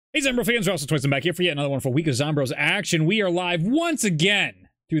Hey Zombro fans, Russell Twiston back here for yet another wonderful week of Zombros action. We are live once again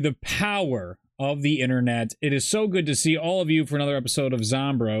through the power of the internet. It is so good to see all of you for another episode of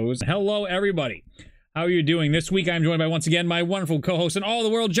Zombros. Hello everybody. How are you doing? This week I'm joined by once again my wonderful co-host in all the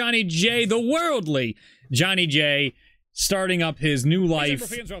world, Johnny J, the worldly Johnny J, starting up his new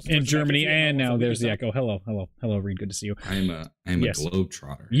life in Germany. And now there's the echo. Hello, Reed. Good to see you. I'm a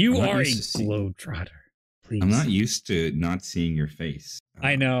globetrotter. You are a globetrotter. Please. I'm not used to not seeing your face.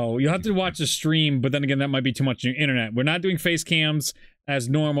 I know. You'll have to watch the stream, but then again, that might be too much on your internet. We're not doing face cams as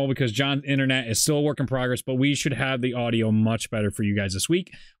normal because John's internet is still a work in progress, but we should have the audio much better for you guys this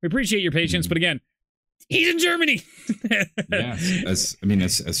week. We appreciate your patience, but again, he's in Germany.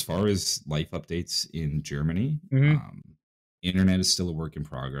 Yes, as far as life updates in Germany, internet is still a work in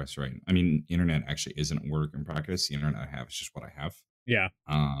progress, right? I mean, internet actually isn't a work in progress. The internet I have is just what I have. Yeah.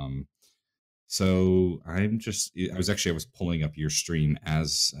 So I was pulling up your stream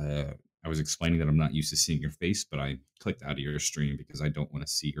as I was explaining that I'm not used to seeing your face, but I clicked out of your stream because I don't want to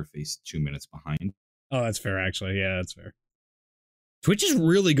see your face 2 minutes behind. Oh, that's fair, actually. Yeah, that's fair. Twitch is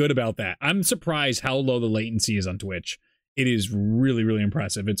really good about that. I'm surprised how low the latency is on Twitch. It is really, really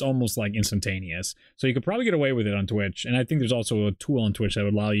impressive. It's almost like instantaneous. So you could probably get away with it on Twitch. And I think there's also a tool on Twitch that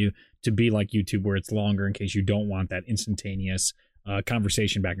would allow you to be like YouTube where it's longer in case you don't want that instantaneous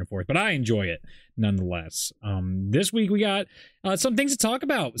conversation back and forth, but I enjoy it nonetheless. This week we got some things to talk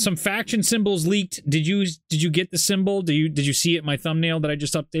about. Some faction symbols leaked. Did you get the symbol? Did you see it in my thumbnail that I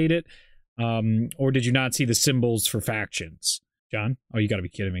just updated? Or did you not see the symbols for factions? John? Oh, you gotta be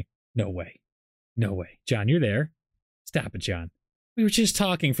kidding me. No way. John, you're there. Stop it, John. We were just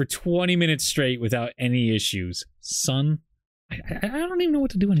talking for 20 minutes straight without any issues. Son, I don't even know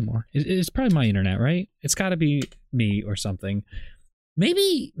what to do anymore. It's probably my internet, right? It's got to be me or something.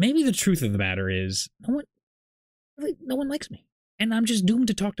 Maybe the truth of the matter is no one likes me, and I'm just doomed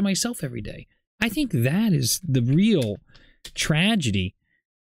to talk to myself every day. I think that is the real tragedy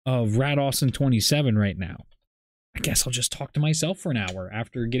of Rad Austin 27 right now. I guess I'll just talk to myself for an hour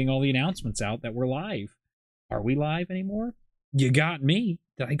after getting all the announcements out that we're live. Are we live anymore? You got me.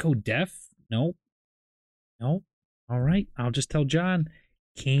 Did I go deaf? No. All right, I'll just tell John,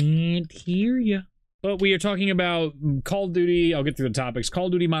 can't hear you. But we are talking about Call of Duty. I'll get through the topics. Call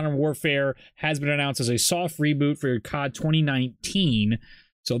of Duty Modern Warfare has been announced as a soft reboot for COD 2019.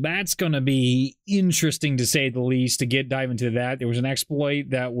 So that's going to be interesting to say the least to dive into that. There was an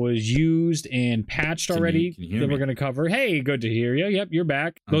exploit that was used and patched already that we're going to cover. Hey, good to hear you. Yep, you're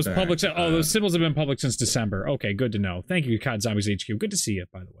back. Those symbols have been public since December. Okay, good to know. Thank you, COD Zombies HQ. Good to see you,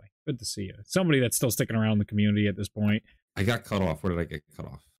 by the way. Good to see you. Somebody that's still sticking around in the community at this point. I got cut off. Where did I get cut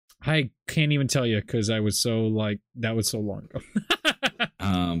off? I can't even tell you because I was so that was so long ago.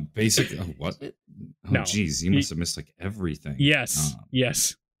 Basically, was it? Oh, no. Geez, you must have missed like everything. Yes.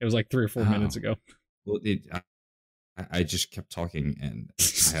 It was like 3 or 4 minutes ago. Well, I just kept talking and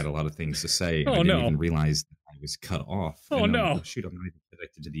I had a lot of things to say. And I didn't even realize that I was cut off. Oh, no. Oh, shoot, I'm not even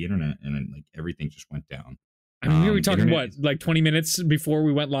connected to the internet. And then, like, everything just went down. I mean, we were talking, like 20 minutes before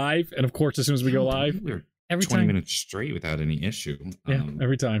we went live? And of course, as soon as we go live, we were every 20 minutes straight without any issue. Yeah,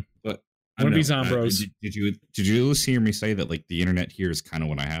 every time. But I want to be Zombros. Did you hear me say that, like, the internet here is kind of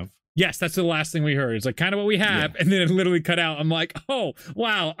what I have? Yes, that's the last thing we heard. It's like kind of what we have, and then it literally cut out. I'm like, oh,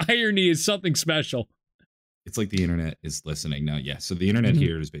 wow, irony is something special. It's like the internet is listening now. Yeah, so the internet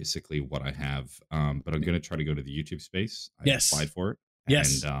here is basically what I have, but I'm going to try to go to the YouTube space. I applied for it.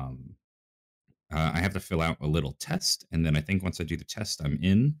 Yes. And I have to fill out a little test, and then I think once I do the test, I'm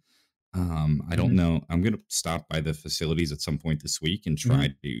in. I don't know. I'm going to stop by the facilities at some point this week and try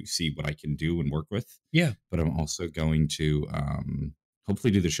to see what I can do and work with. Yeah. But I'm also going to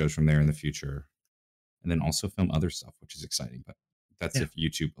hopefully do the shows from there in the future, and then also film other stuff, which is exciting. But that's if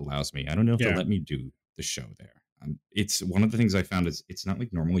YouTube allows me. I don't know if they'll let me do the show there. It's one of the things I found is it's not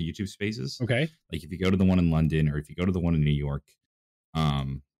like normal YouTube spaces. Okay. Like if you go to the one in London or if you go to the one in New York,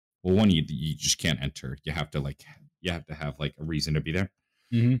 well, one you just can't enter. You have to have like a reason to be there.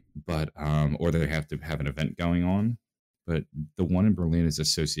 But or they have to have an event going on. But the one in Berlin is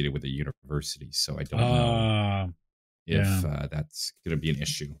associated with a university, so I don't know if that's going to be an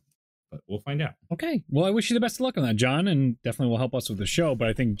issue. But we'll find out. Okay. Well, I wish you the best of luck on that, John, and definitely will help us with the show. But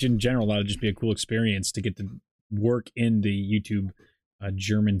I think in general, that'll just be a cool experience to get to work in the YouTube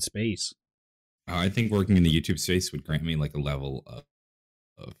German space. I think working in the YouTube space would grant me like a level of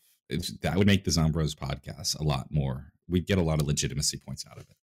that would make the Zombros podcast a lot more. We'd get a lot of legitimacy points out of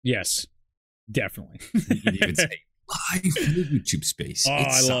it. Yes, definitely. You'd even say live in the YouTube space. Oh,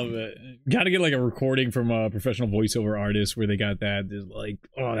 I love it. Got to get like a recording from a professional voiceover artist where they got that like,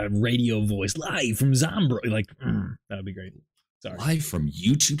 that radio voice live from Zombro. Like, that would be great. Sorry. Live from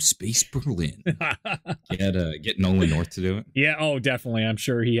YouTube Space Berlin. Get Nolan North to do it. Yeah, oh, definitely. I'm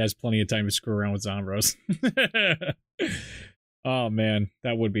sure he has plenty of time to screw around with Zombros. Oh, man.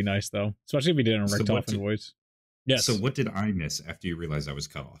 That would be nice, though. Especially if he did it in Richtofen voice. Yes. So what did I miss after you realized I was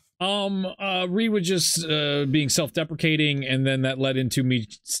cut off? Reed was just being self-deprecating, and then that led into me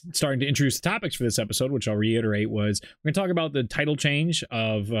starting to introduce the topics for this episode, which I'll reiterate was we're going to talk about the title change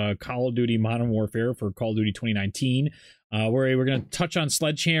of Call of Duty Modern Warfare for Call of Duty 2019, where we're going to touch on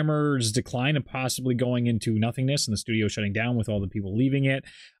Sledgehammer's decline and possibly going into nothingness and the studio shutting down with all the people leaving it.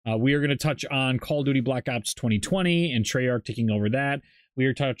 We are going to touch on Call of Duty Black Ops 2020 and Treyarch taking over that. We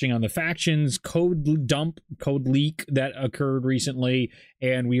are touching on the factions, code dump, code leak that occurred recently,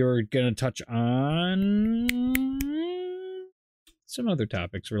 and we are going to touch on some other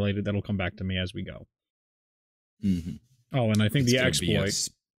topics related that'll come back to me as we go. Mm-hmm. Oh, and I think the exploit.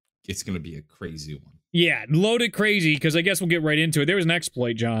 It's going to be a crazy one. Yeah, loaded crazy, because I guess we'll get right into it. There was an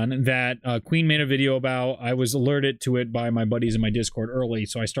exploit, John, that Queen made a video about. I was alerted to it by my buddies in my Discord early,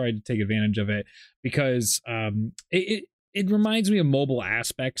 so I started to take advantage of it, because it reminds me of mobile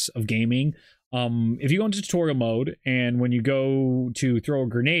aspects of gaming. If you go into tutorial mode and when you go to throw a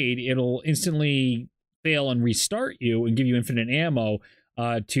grenade, it'll instantly fail and restart you and give you infinite ammo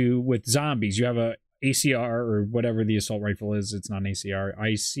with zombies. You have a ACR or whatever the assault rifle is. It's not an ACR,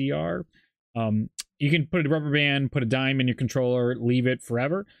 ICR. You can put a rubber band, put a dime in your controller, leave it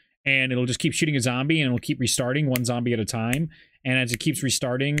forever, and it'll just keep shooting a zombie, and it'll keep restarting one zombie at a time. And as it keeps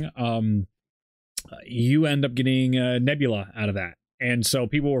restarting, you end up getting Nebula out of that. And so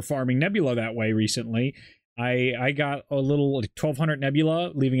people were farming Nebula that way recently. I got a little 1,200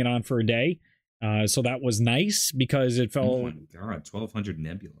 Nebula, leaving it on for a day. So that was nice because it felt... Oh my god, 1,200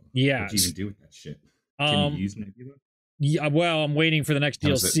 Nebula. Yeah. What do you even do with that shit? Can you use Nebula? Yeah, well, I'm waiting for the next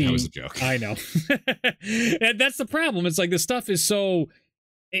DLC. That was a joke. I know. And that's the problem. It's like the stuff is so...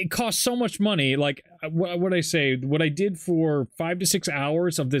 It costs so much money. Like, what I say, what I did for 5 to 6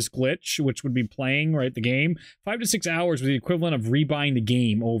 hours of this glitch, which would be playing, right, the game, 5 to 6 hours was the equivalent of rebuying the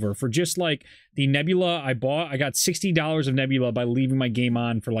game over. For just, like, the Nebula I bought, I got $60 of Nebula by leaving my game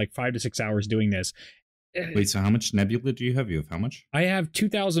on for, like, 5 to 6 hours doing this. Wait, so how much Nebula do you have? You have how much? I have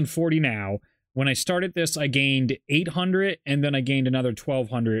 2,040 now. When I started this, I gained 800, and then I gained another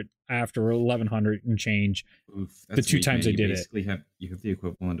 1,200 after 1,100 and change. Oof, the two times I did it. You have the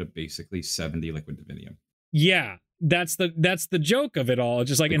equivalent of basically 70 liquid Divinium. Yeah, that's the joke of it all. It's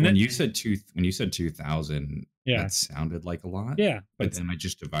just like, and when then you said 2,000, yeah, that sounded like a lot. Yeah, but then I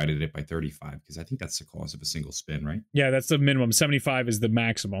just divided it by 35 because I think that's the cost of a single spin, right? Yeah, that's the minimum. 75 is the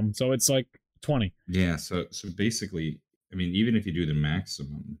maximum, so it's like 20. Yeah, so basically, I mean, even if you do the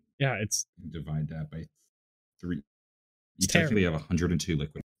maximum, yeah, it's divide that by 3. You technically have 102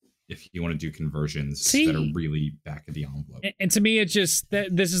 liquid if you want to do conversions that are really back of the envelope. And to me, it's just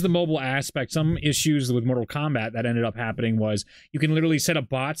that this is the mobile aspect. Some issues with Mortal Kombat that ended up happening was you can literally set up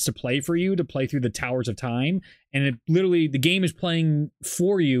bots to play for you, to play through the Towers of Time, and it literally the game is playing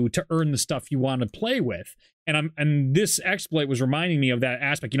for you to earn the stuff you want to play with. And this exploit was reminding me of that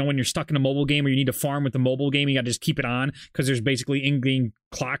aspect. You know, when you're stuck in a mobile game or you need to farm with the mobile game, you got to just keep it on because there's basically in-game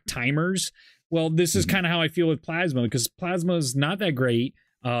clock timers. Well, this is kind of how I feel with Plasma, because Plasma is not that great.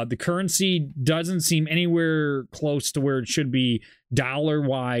 The currency doesn't seem anywhere close to where it should be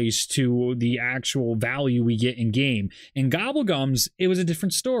dollar-wise to the actual value we get in game. In Gobblegums, it was a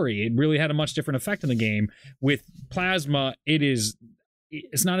different story. It really had a much different effect on the game. With Plasma,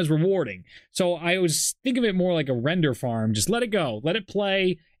 it's not as rewarding. So I always think of it more like a render farm. Just let it go. Let it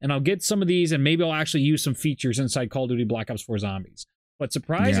play, and I'll get some of these, and maybe I'll actually use some features inside Call of Duty Black Ops 4 Zombies. But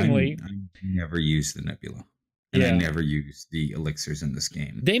surprisingly... Yeah, I never used the Nebula. And I never use the elixirs in this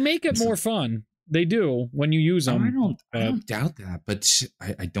game. They make it more fun. They do when you use them. I don't doubt that, but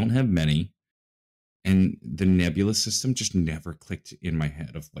I don't have many. And the Nebula system just never clicked in my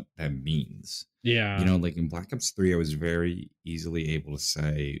head of what that means. Yeah. You know, like in Black Ops 3, I was very easily able to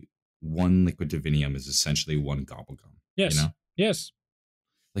say 1 liquid divinium is essentially 1 gobblegum. Yes. You know? Yes.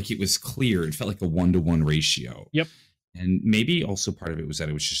 Like it was clear. It felt like a 1-to-1 ratio. Yep. And maybe also part of it was that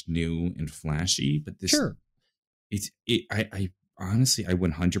it was just new and flashy, but this... Sure. I honestly, I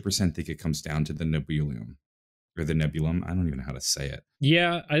 100% think it comes down to the nebulum or the nebulum. I don't even know how to say it.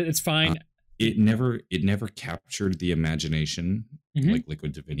 Yeah, it's fine. It never captured the imagination like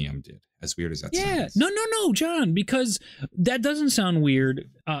Liquid Divinium did. As weird as that sounds. No, John, because that doesn't sound weird.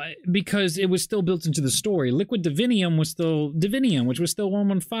 Because it was still built into the story. Liquid Divinium was still Divinium, which was still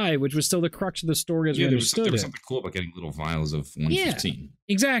 115, which was still the crux of the story as we understood it. There was something cool about getting little vials of 115. Yeah,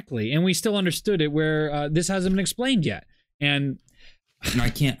 exactly. And we still understood it, where this hasn't been explained yet. And And I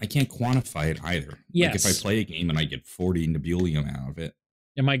can't quantify it either. Yes. Like if I play a game and I get 40 Nebulium out of it,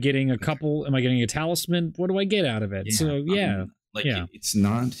 am I getting a couple? Am I getting a talisman? What do I get out of it? yeah, So yeah, it's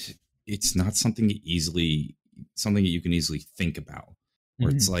not something that you can easily think about. Where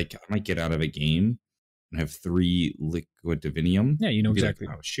it's like I might get out of a game and have 3 liquid divinium. Yeah, you know exactly.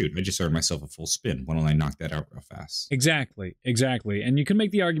 Like, oh shoot, I just earned myself a full spin. Why don't I knock that out real fast? Exactly. And you can make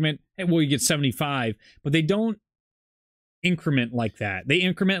the argument, hey, well, you get 75, but they don't increment like that. They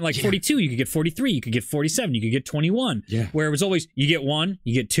increment like 42. You could get 43. You could get 47. You could get 21. Yeah. Where it was always you get 1,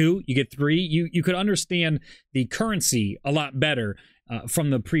 you get 2, you get 3. You could understand the currency a lot better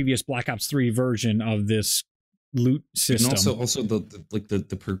from the previous Black Ops 3 version of this loot system. And also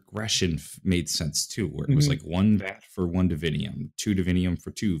the progression made sense too, where it was like 1 vat for 1 divinium, 2 divinium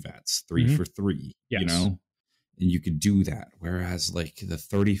for 2 vats, 3 for 3. Yes. You know. And you could do that. Whereas like the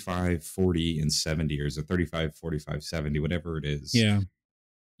 35, 40, and 70, or is it 35, 45, 70, whatever it is. Yeah.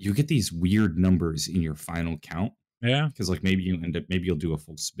 You get these weird numbers in your final count. Yeah. Because like maybe you'll do a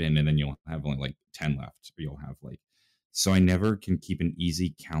full spin and then you'll have only like 10 left. Or you'll have like, so I never can keep an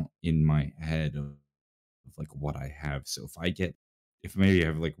easy count in my head of like what I have. So if maybe I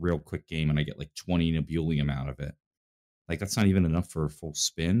have like real quick game and I get like 20 Nebulium out of it, like that's not even enough for a full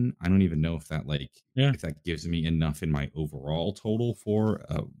spin. I don't even know if that if that gives me enough in my overall total for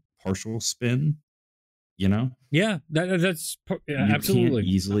a partial spin. You know? Yeah, that's you absolutely.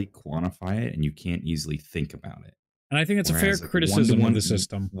 Can't easily quantify it, and you can't easily think about it. And I think it's a fair criticism of the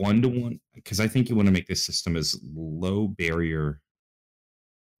system. 1-to-1, because I think you want to make this system as low barrier,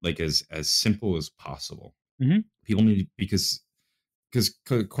 like as simple as possible. People need because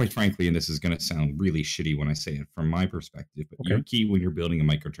quite frankly, and this is going to sound really shitty when I say it from my perspective, but your key when you're building a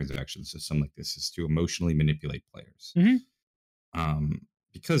microtransaction system like this is to emotionally manipulate players.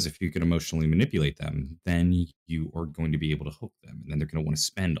 Because if you can emotionally manipulate them, then you are going to be able to hook them, and then they're going to want to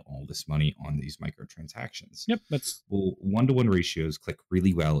spend all this money on these microtransactions. Yep, 1-to-1 ratios click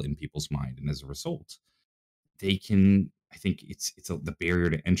really well in people's mind, and as a result, they can. I think the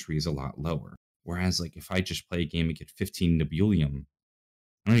barrier to entry is a lot lower. Whereas, like if I just play a game and get 15 Nebulium,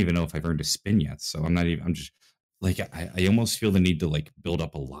 I don't even know if I've earned a spin yet. So I'm just like, I almost feel the need to like build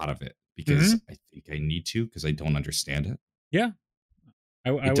up a lot of it because I think I need to, because I don't understand it. Yeah.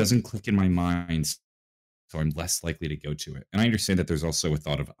 It doesn't click in my mind. So I'm less likely to go to it. And I understand that there's also a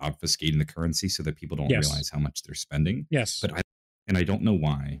thought of obfuscating the currency so that people don't realize how much they're spending. Yes. But I don't know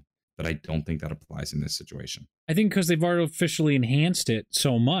why, but I don't think that applies in this situation. I think because they've artificially enhanced it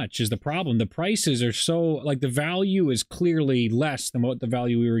so much is the problem. The prices are so, like, the value is clearly less than what the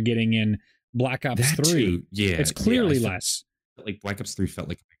value we were getting in Black Ops 3. Too. Yeah. It's clearly less. Like Black Ops 3 felt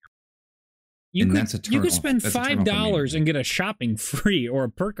like you could spend $5 and get a shopping free or a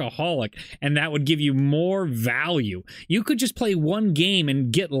perkaholic, and that would give you more value. You could just play one game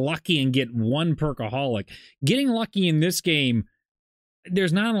and get lucky and get one perkaholic. Getting lucky in this game,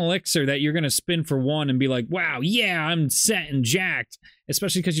 there's not an elixir that you're going to spin for one and be like, wow, yeah, I'm set and jacked,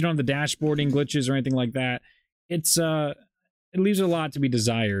 especially because you don't have the dashboarding glitches or anything like that. It leaves a lot to be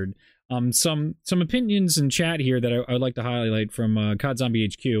desired. Some opinions in chat here that I would like to highlight from COD Zombie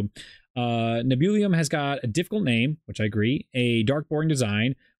HQ. Nebulium has got a difficult name, which I agree, a dark, boring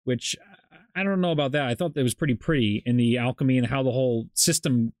design, which I don't know about that. I thought it was pretty in the alchemy and how the whole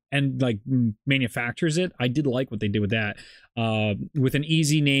system and like manufactures it. I did like what they did with that, with an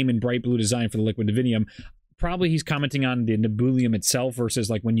easy name and bright blue design for the liquid divinium. Probably he's commenting on the Nebulium itself versus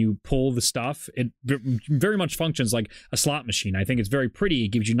like when you pull the stuff, it very much functions like a slot machine. I think it's very pretty. It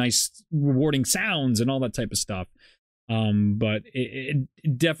gives you nice, rewarding sounds and all that type of stuff. But it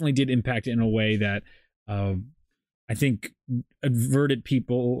definitely did impact it in a way that I think averted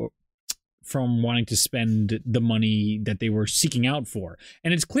people from wanting to spend the money that they were seeking out for.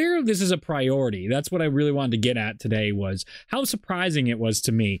 And it's clear this is a priority. That's what I really wanted to get at today, was how surprising it was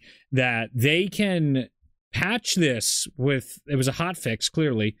to me that they can patch this with, it was a hot fix,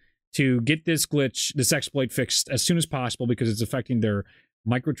 clearly, to get this glitch, this exploit fixed as soon as possible because it's affecting their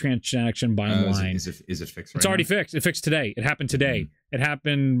microtransaction bottom line. Is it fixed? It's already fixed. It fixed today. It happened today. It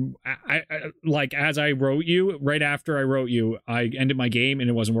happened. I like as I wrote you. Right after I wrote you, I ended my game and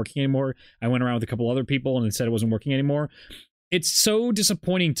it wasn't working anymore. I went around with a couple other people and it said it wasn't working anymore. It's so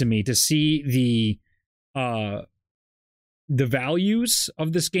disappointing to me to see the values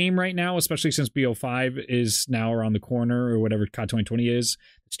of this game right now, especially since BO5 is now around the corner, or whatever COD 2020 is.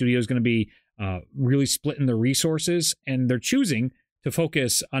 The studio is going to be really splitting the resources, and they're choosing to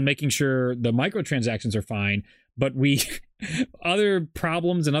focus on making sure the microtransactions are fine, but other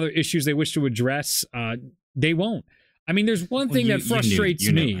problems and other issues they wish to address, they won't. I mean, there's one thing that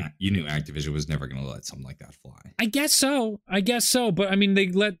frustrates me. You knew Activision was never going to let something like that fly. I guess so. But I mean, they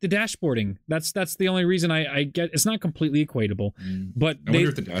let the dashboarding. That's the only reason I get. It's not completely equatable. But I wonder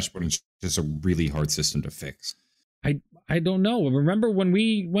if the dashboarding is just a really hard system to fix. I don't know. Remember when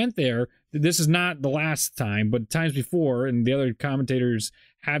we went there? This is not the last time, but times before, and the other commentators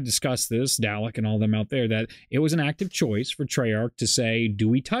have discussed this, Dalek and all them out there, that it was an active choice for Treyarch to say, do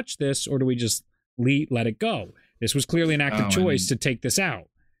we touch this or do we just let it go? This was clearly an active choice to take this out.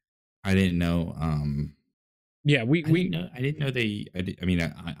 I didn't know. Yeah, I didn't know they. I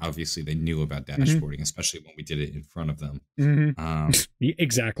mean, obviously they knew about dashboarding, especially when we did it in front of them.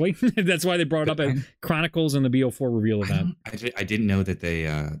 Exactly. That's why they brought it up at Chronicles and the BO4 reveal event. I didn't know that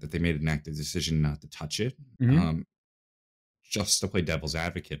they made an active decision not to touch it. Just to play devil's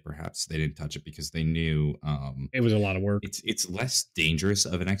advocate, perhaps they didn't touch it because they knew it was a lot of work. It's less dangerous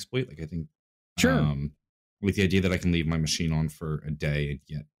of an exploit. Like I think, sure. With the idea that I can leave my machine on for a day and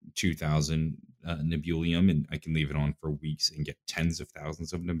get 2,000 Nebulium, and I can leave it on for weeks and get tens of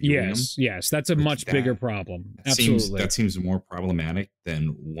thousands of Nebulium. Yes, that's a much bigger problem. Absolutely, that seems more problematic than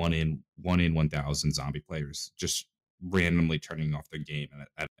one in 1,000 zombie players just randomly turning off their game.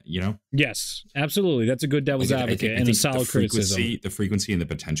 Yes, absolutely. That's a good devil's advocate and a solid criticism. The frequency and the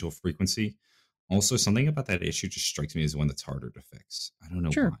potential frequency. Also, something about that issue just strikes me as one that's harder to fix. I don't know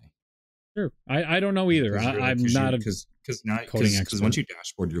why. Sure. I don't know either. I'm not because once you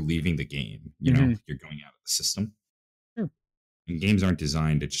dashboard, you're leaving the game. You know, you're going out of the system. Sure. And games aren't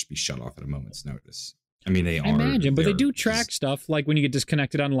designed to just be shut off at a moment's notice. I mean, they are. I imagine, but they do track stuff like when you get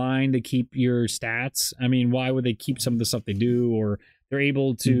disconnected online, they keep your stats. I mean, why would they keep some of the stuff they do? Or they're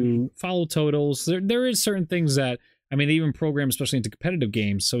able to follow totals. There is certain things that, I mean, they even program, especially into competitive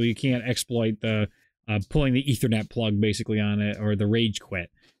games, so you can't exploit the pulling the Ethernet plug basically on it or the rage quit.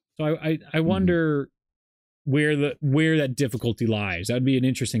 So I wonder where that difficulty lies. That would be an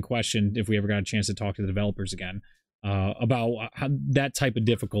interesting question if we ever got a chance to talk to the developers again about that type of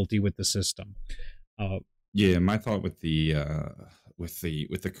difficulty with the system. Yeah, my thought with the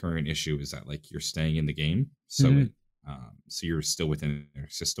current issue is that like you're staying in the game, so so you're still within their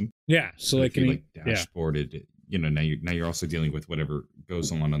system. Yeah, so they can dashboarded. You know, now you're also dealing with whatever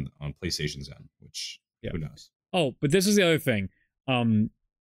goes on PlayStation's end, which who knows. Oh, but this is the other thing.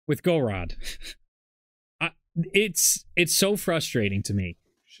 With Gorod, it's so frustrating to me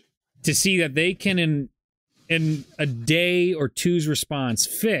to see that they can in a day or two's response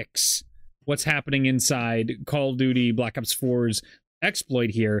fix what's happening inside Call of Duty Black Ops 4's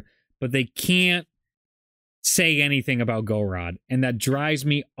exploit here, but they can't say anything about Gorod, and that drives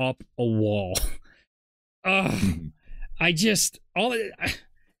me up a wall.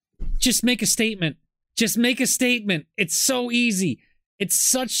 Just make a statement. Just make a statement. It's so easy. It's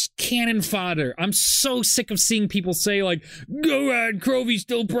such cannon fodder. I'm so sick of seeing people say, like, Gorod, Krovi's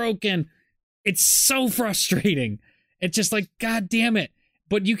still broken. It's so frustrating. It's just like, God damn it.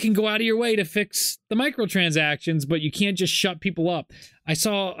 But you can go out of your way to fix the microtransactions, but you can't just shut people up. I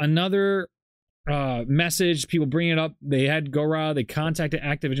saw another message, people bringing it up. They had Gorod, they contacted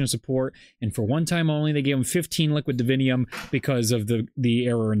Activision support, and for one time only, they gave them 15 liquid divinium because of the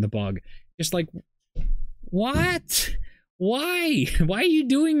error and the bug. Just like, what? Why are you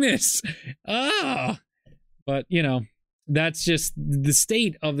doing this? But you know, that's just the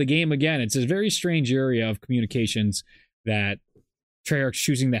state of the game. Again, it's a very strange area of communications that Treyarch's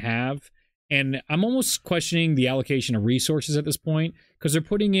choosing to have, and I'm almost questioning the allocation of resources at this point, because they're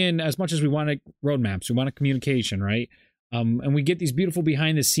putting in, as much as we want roadmaps, we want a communication, right? And we get these beautiful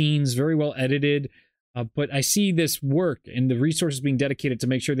behind the scenes, very well edited, but I see this work and the resources being dedicated to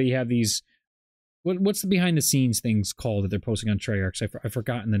make sure that you have these. What's the behind the scenes things called that they're posting on Treyarch? I've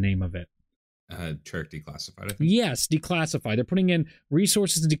forgotten the name of it. Treyarch Declassified, I think. Yes, Declassified. They're putting in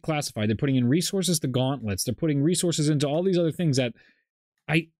resources to Declassified. They're putting in resources to Gauntlets. They're putting resources into all these other things that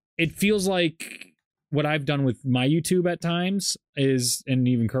it feels like what I've done with my YouTube at times is, and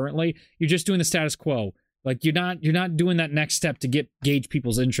even currently, you're just doing the status quo. Like you're not doing that next step to gauge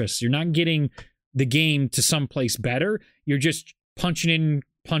people's interests. You're not getting the game to someplace better. You're just punching in,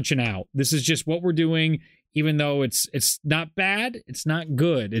 punching out. This is just what we're doing, even though it's not bad, it's not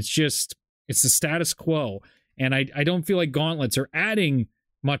good. It's the status quo. And I don't feel like Gauntlets are adding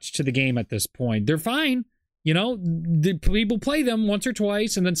much to the game at this point. They're fine. You know, the people play them once or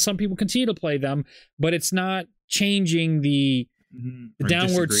twice, and then some people continue to play them, but it's not changing the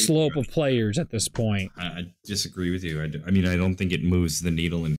downward slope of players at this point. I disagree with you. I mean, I don't think it moves the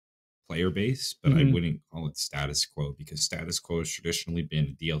needle in player base, but I wouldn't call it status quo, because status quo has traditionally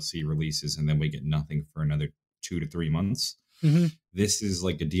been DLC releases and then we get nothing for another 2 to 3 months. This is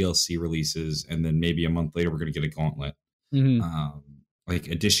like a DLC releases and then maybe a month later we're going to get a Gauntlet. Mm-hmm. Like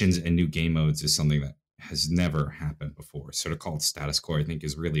additions and new game modes is something that has never happened before. So to call it status quo, I think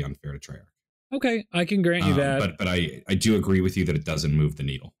is really unfair to Treyarch. Okay, I can grant you that. But I do agree with you that it doesn't move the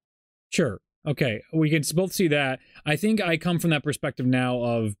needle. Sure. Okay, we can both see that. I think I come from that perspective now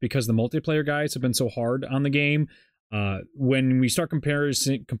of because the multiplayer guys have been so hard on the game. When we start comparing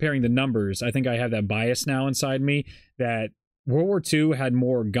the numbers, I think I have that bias now inside me that World War II had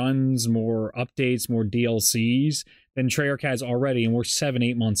more guns, more updates, more DLCs than Treyarch has already, and we're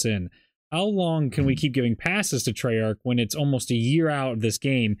 7-8 months in. How long can we keep giving passes to Treyarch when it's almost a year out of this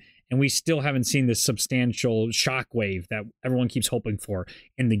game and we still haven't seen this substantial shockwave that everyone keeps hoping for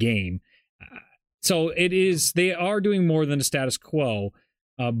in the game? So they are doing more than a status quo,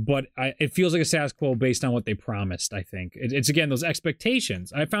 but it feels like a status quo based on what they promised, I think. It's, again, those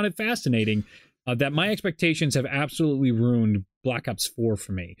expectations. I found it fascinating that my expectations have absolutely ruined Black Ops 4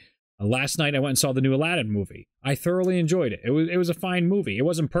 for me. Last night, I went and saw the new Aladdin movie. I thoroughly enjoyed it. It was a fine movie. It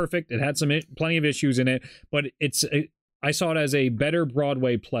wasn't perfect. It had plenty of issues in it, but I saw it as a better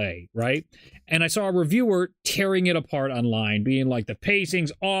Broadway play, right? And I saw a reviewer tearing it apart online, being like, the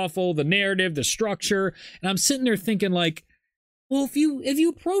pacing's awful, the narrative, the structure. And I'm sitting there thinking like, well, if you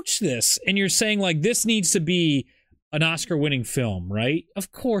approach this and you're saying like, this needs to be an Oscar-winning film, right?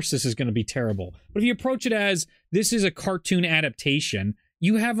 Of course this is going to be terrible. But if you approach it as, this is a cartoon adaptation,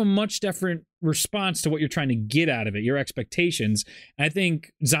 you have a much different response to what you're trying to get out of it, your expectations. And I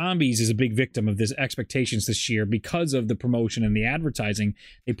think Zombies is a big victim of this expectations this year because of the promotion and the advertising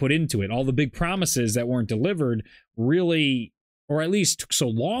they put into it. All the big promises that weren't delivered really, or at least took so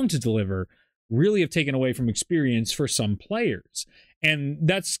long to deliver, really have taken away from experience for some players. And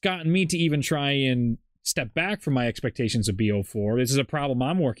that's gotten me to even try and step back from my expectations of BO4. This is a problem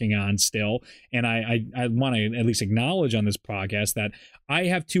I'm working on still, and I want to at least acknowledge on this podcast that I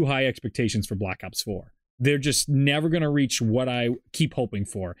have too high expectations for Black Ops 4. They're just never going to reach what I keep hoping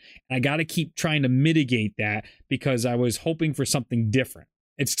for. And I got to keep trying to mitigate that because I was hoping for something different.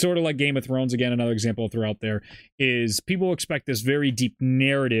 It's sort of like Game of Thrones, again, another example I'll throw out there, is people expect this very deep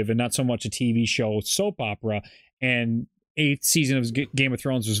narrative and not so much a TV show soap opera, and 8th season of Game of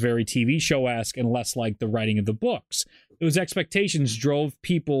Thrones was very TV show-esque and less like the writing of the books. Those expectations drove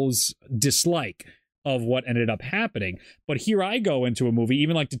people's dislike of what ended up happening. But here I go into a movie,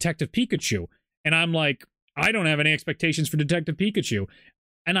 even like Detective Pikachu, and I'm like, I don't have any expectations for Detective Pikachu.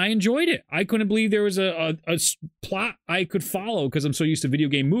 And I enjoyed it. I couldn't believe there was a plot I could follow because I'm so used to video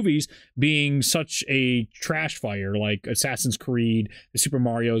game movies being such a trash fire, like Assassin's Creed, the Super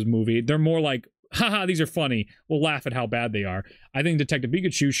Mario's movie. They're more like, haha, these are funny. We'll laugh at how bad they are. I think Detective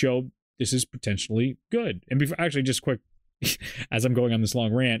Pikachu showed this is potentially good. And before, actually, just quick, as I'm going on this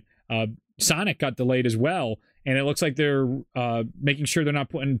long rant, Sonic got delayed as well. And it looks like they're making sure they're not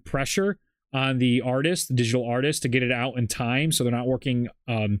putting pressure on the artist, the digital artist, to get it out in time. So they're not working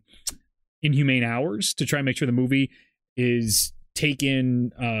inhumane hours to try and make sure the movie is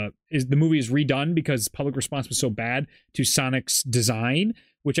the movie is redone because public response was so bad to Sonic's design,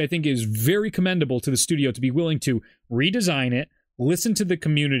 which I think is very commendable to the studio to be willing to redesign it, listen to the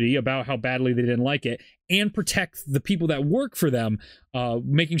community about how badly they didn't like it, and protect the people that work for them,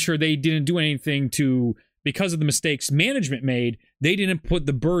 making sure they didn't do anything because of the mistakes management made, they didn't put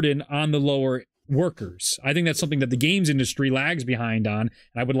the burden on the lower workers. I think that's something that the games industry lags behind on,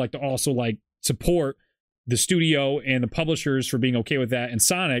 and I would like to also support the studio and the publishers for being okay with that and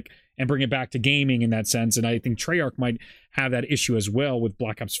Sonic and bring it back to gaming in that sense. And I think Treyarch might have that issue as well with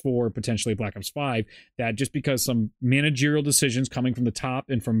Black Ops 4, potentially Black Ops 5, that just because some managerial decisions coming from the top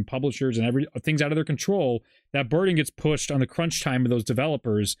and from publishers and things out of their control, that burden gets pushed on the crunch time of those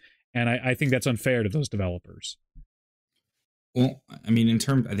developers. And I think that's unfair to those developers. Well, I mean,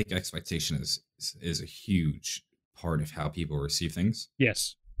 I think expectation is a huge part of how people receive things.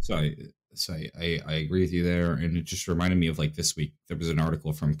 Yes. So I agree with you there, and it just reminded me of this week there was an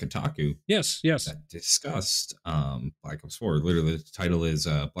article from Kotaku. Yes. That discussed Black Ops 4. Literally, the title is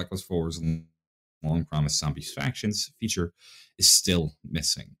Black Ops 4's long promised zombies factions feature is still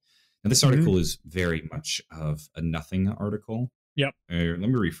missing. Now, this article is very much of a nothing article. Yep. Let me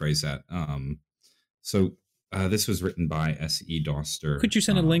rephrase that. This was written by S.E. Doster. Could you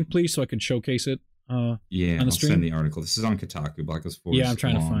send a link, please, so I could showcase it? Yeah, I'll send the article. This is on Kotaku. Black Ops 4. Yeah, I'm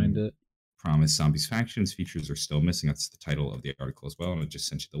trying to find it. Promise Zombies Factions features are still missing. That's the title of the article as well, and I just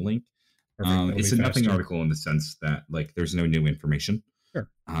sent you the link. It's a nothing article in the sense that there's no new information. Sure.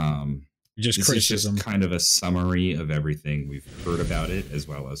 Just this criticism. Is just kind of a summary of everything we've heard about it, as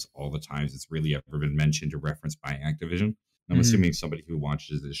well as all the times it's really ever been mentioned or referenced by Activision. I'm assuming somebody who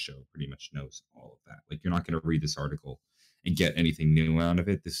watches this show pretty much knows all of that. You're not going to read this article and get anything new out of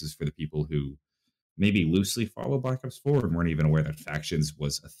it. This is for the people who maybe loosely follow Black Ops 4 and weren't even aware that factions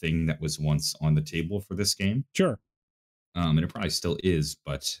was a thing that was once on the table for this game. Sure. And it probably still is,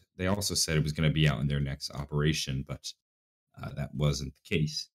 but they also said it was going to be out in their next operation, but that wasn't the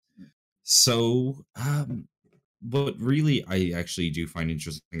case. So, what really I actually do find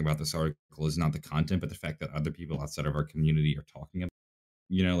interesting about this article is not the content, but the fact that other people outside of our community are talking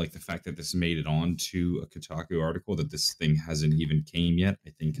about, like the fact that this made it on to a Kotaku article, that this thing hasn't even came yet, I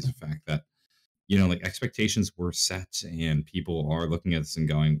think is a fact that, like expectations were set and people are looking at this and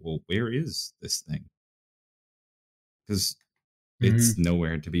going, well, where is this thing? Because it's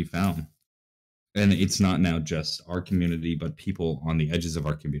nowhere to be found. And it's not now just our community, but people on the edges of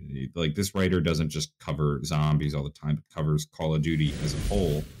our community. Like, this writer doesn't just cover zombies all the time, but covers Call of Duty as a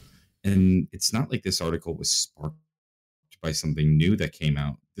whole. And it's not like this article was sparked by something new that came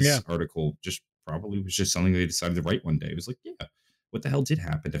out. This article just probably was just something they decided to write one day. It was like, yeah, what the hell did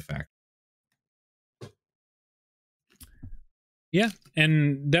happen to fact? Yeah,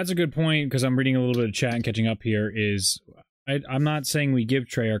 and that's a good point, because I'm reading a little bit of chat and catching up here. I'm not saying we give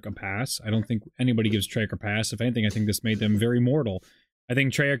Treyarch a pass. I don't think anybody gives Treyarch a pass. If anything, I think this made them very mortal. I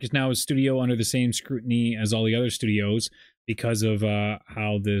think Treyarch is now a studio under the same scrutiny as all the other studios because of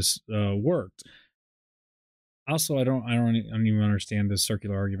how this worked. Also, I don't even understand this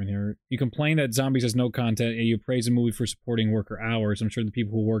circular argument here. You complain that Zombies has no content, and you praise a movie for supporting worker hours. I'm sure the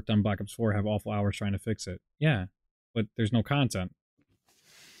people who worked on Black Ops 4 have awful hours trying to fix it. Yeah, but there's no content.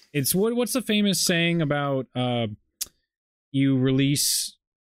 It's what's the famous saying about you release,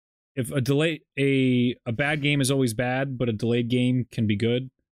 if a bad game is always bad, but a delayed game can be good,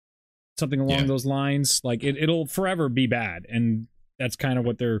 something along those lines. Like it'll forever be bad, and that's kind of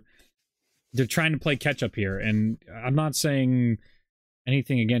what they're trying to play catch up here. And I'm not saying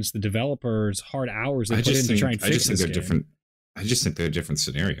anything against the developers' hard hours they put in to try and fix this game. I just think they're different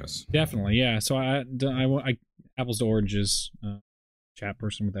scenarios. Definitely, yeah. So I apples to oranges. Chat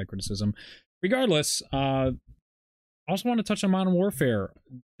person with that criticism. Regardless, I also want to touch on Modern Warfare.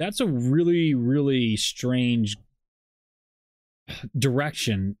 That's a really, really strange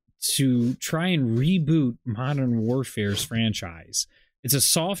direction to try and reboot Modern Warfare's franchise. It's a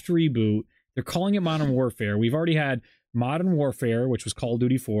soft reboot. They're calling it Modern Warfare. We've already had Modern Warfare, which was Call of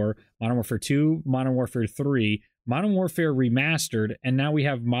Duty 4, Modern Warfare 2, Modern Warfare 3, Modern Warfare Remastered, and now we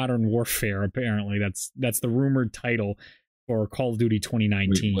have Modern Warfare, apparently. That's the rumored title for Call of Duty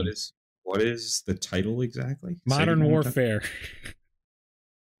 2019. Wait, what is the title exactly? Modern Warfare.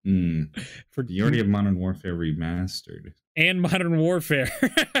 You already have Modern Warfare Remastered. And Modern Warfare.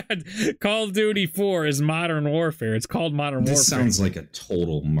 Call of Duty 4 is Modern Warfare. It's called Modern Warfare. This sounds like a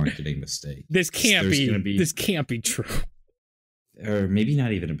total marketing mistake. This can't be true. Or maybe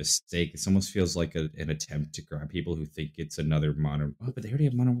not even a mistake. It almost feels like an attempt to grab people who think it's another Modern... Oh, but they already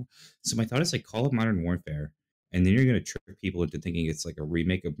have Modern... So my thought is, like, call it Modern Warfare, and then you're going to trick people into thinking it's like a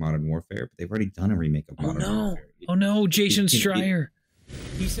remake of Modern Warfare, but they've already done a remake of Modern Warfare. Oh no, Jason Schreier.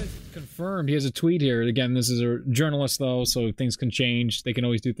 He says it's confirmed. He has a tweet here. Again, this is a journalist, though, so things can change. They can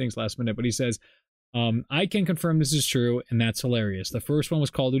always do things last minute. But he says, I can confirm this is true, and that's hilarious. The first one was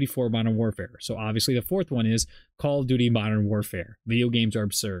Call of Duty 4 Modern Warfare. So obviously the fourth one is Call of Duty Modern Warfare. Video games are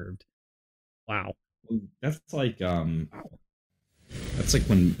absurd. Wow. That's like when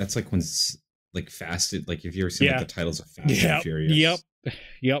like Fast, like if you ever seen like the titles of Fast and Furious.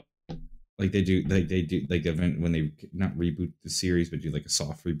 Yep. Like they do like when they not reboot the series but do like a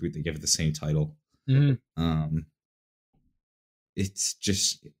soft reboot, they give it the same title. It's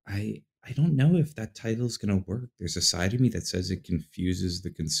just I don't know if that title is gonna work. There's a side of me that says it confuses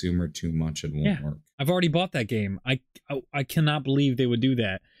the consumer too much and won't work. I've already bought that game. I cannot believe they would do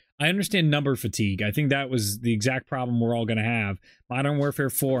that. I understand number fatigue. I think that was the exact problem we're all gonna have. Modern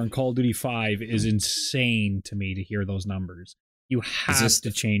Warfare 4 and Call of Duty 5 is insane to me to hear those numbers. You have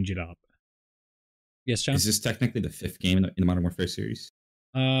to change it up. Yes, John? Is this technically the fifth game in the Modern Warfare series?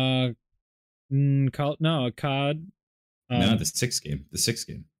 COD. No, the sixth game.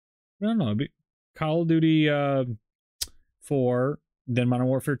 No. Call of Duty 4, then Modern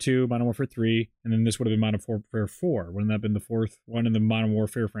Warfare 2, Modern Warfare 3, and then this would have been Modern Warfare 4. Wouldn't that have been the fourth one in the Modern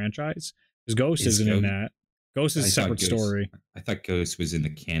Warfare franchise? Because Ghost isn't in that. Ghost is a separate story. I thought Ghost was in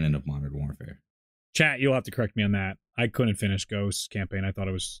the canon of Modern Warfare. Chat, you'll have to correct me on that. I couldn't finish Ghost's campaign. I thought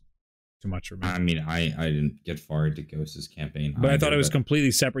it was too much for me. I mean, I didn't get far into Ghost's campaign, but I thought it was completely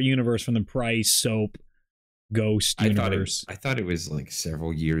separate universe from the Price soap Ghost universe. I thought it was like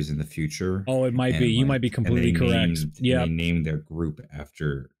several years in the future. Oh, it might be. You might be completely correct. Yeah, they named their group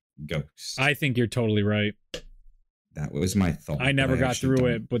after Ghost. I think you're totally right. That was my thought. I never got through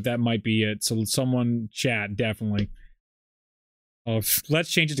it, but that might be it. So someone chat definitely. Oh, let's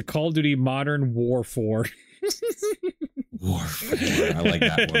change it to Call of Duty Modern Warfare. Warfare. I like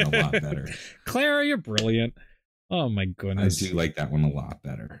that one a lot better. Clara, you're brilliant. Oh my goodness. I do like that one a lot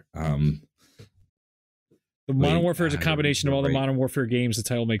better. The Modern Warfare is a combination of all the Modern Warfare games. The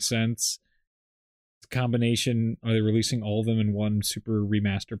title makes sense. It's a combination. Are they releasing all of them in one super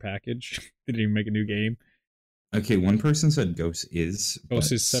remaster package? They didn't even make a new game. Okay, one person said Ghost is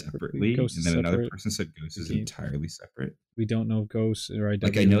separately, Ghost and then another person said Ghost is entirely separate. We don't know if Ghost or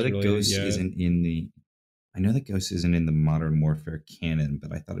Identity. Like I know that Ghost isn't in the. I know that Ghost isn't in the Modern Warfare canon,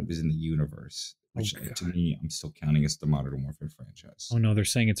 but I thought it was in the universe. Which to me, I'm still counting as the Modern Warfare franchise. Oh no, they're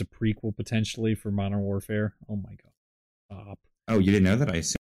saying it's a prequel potentially for Modern Warfare. Oh my god, stop! Oh, you didn't know that? I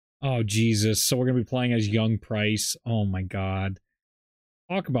assume. Oh Jesus! So we're gonna be playing as Young Price. Oh my god!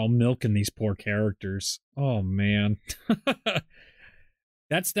 Talk about milking these poor characters. Oh man,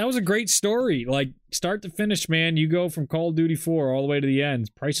 that was a great story. Like start to finish, man. You go from Call of Duty 4 all the way to the end.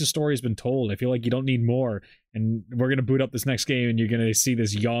 Price's story has been told. I feel like you don't need more. And we're gonna boot up this next game, and you're gonna see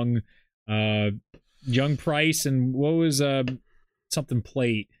this young Price and what was something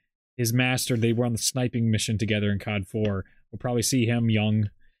Plate, his master. They were on the sniping mission together in COD 4. We'll probably see him young.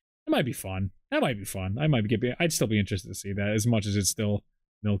 It might be fun. That might be fun. I'd still be interested to see that as much as it's still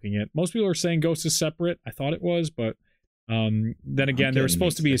milking it. Most people are saying Ghost is separate. I thought it was, but then again, there was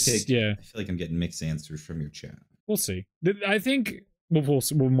supposed to be I feel like I'm getting mixed answers from your chat. We'll see. I think we'll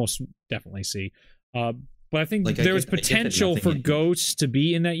most definitely see. But I think there was potential for Ghosts to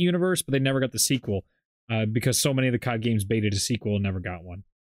be in that universe, but they never got the sequel because so many of the COD games baited a sequel and never got one.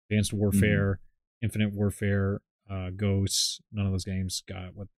 Advanced Warfare, Infinite Warfare, Ghosts, none of those games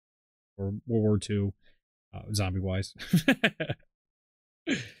got what, or World War II, zombie-wise.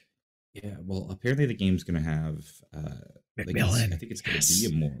 Yeah, well, apparently the game's going to have... Macmillan. I think it's going to be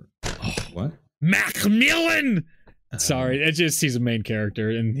a more... What? Macmillan! Sorry, he's a main character,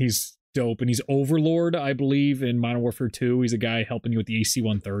 and he's dope, and he's Overlord, I believe, in Modern Warfare 2. He's a guy helping you with the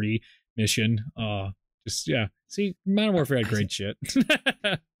AC-130 mission. See, Modern Warfare had great shit.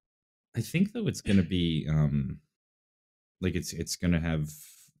 I think, though, it's going to be, it's going to have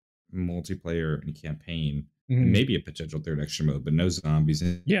multiplayer and campaign, and maybe a potential third extra mode, but no zombies.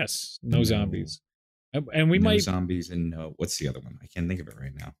 Yes, no zombies. And we might... zombies and no... What's the other one? I can't think of it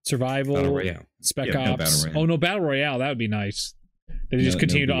right now. Survival, Battle Royale. Spec Ops. No Battle Royale. That would be nice. They just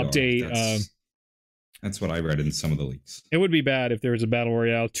continue to update. That's what I read in some of the leaks. It would be bad if there was a Battle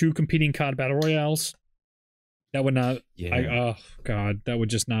Royale. 2 competing COD Battle Royales. That would not... Yeah. Oh, God. That would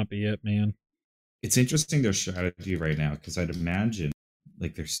just not be it, man. It's interesting, their strategy right now, because I'd imagine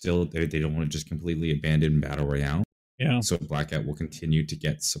like they don't want to just completely abandon Battle Royale. Yeah. So Blackout will continue to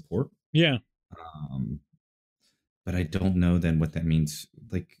get support. Yeah. But I don't know then what that means.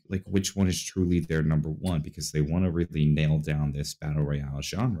 Like which one is truly their number one, because they want to really nail down this Battle Royale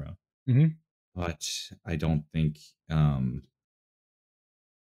genre. Mm-hmm. But I don't think I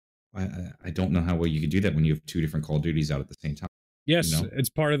don't know how well you could do that when you have 2 different Call of Duties out at the same time. Yes, it's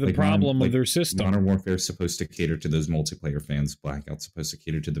part of the problem of their system. Modern Warfare is supposed to cater to those multiplayer fans. Blackout's supposed to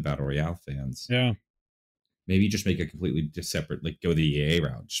cater to the Battle Royale fans. Yeah. Maybe just make a completely separate, go the EA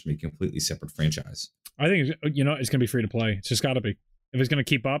route. Just make a completely separate franchise. I think, it's going to be free to play. It's just got to be. If it's going to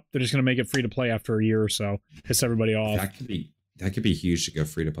keep up, they're just going to make it free to play after a year or so. Piss everybody off. That could be huge to go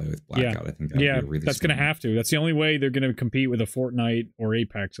free to play with Blackout. Yeah. I think that would be really that's going to have to. That's the only way they're going to compete with a Fortnite or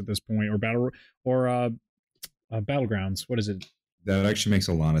Apex at this point, or Battlegrounds. What is it? That actually makes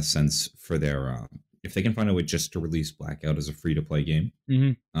a lot of sense for their if they can find a way just to release Blackout as a free to play game.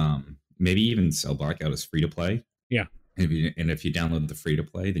 Mm-hmm. Maybe even sell Blackout as free to play. Yeah. And if you download the free to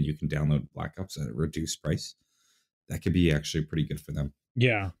play, then you can download Black Ops at a reduced price. That could be actually pretty good for them.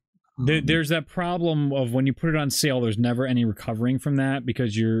 Yeah. There's that problem of when you put it on sale, there's never any recovering from that,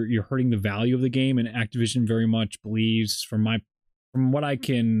 because you're hurting the value of the game, and Activision very much believes, from what I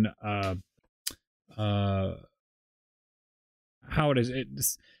can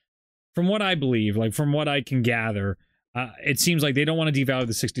from what I believe, from what I can gather, it seems like they don't want to devalue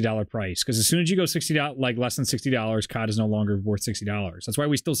the $60 price, because as soon as you go $60, less than $60, COD is no longer worth $60. That's why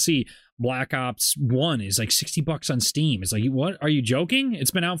we still see Black Ops 1 is $60 on Steam. It's like, what? Are you joking?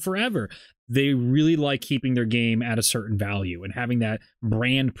 It's been out forever. They really like keeping their game at a certain value and having that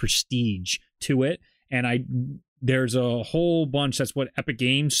brand prestige to it. And there's a whole bunch. That's what Epic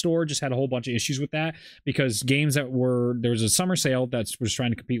Games Store just had a whole bunch of issues with that, because games there was a summer sale that was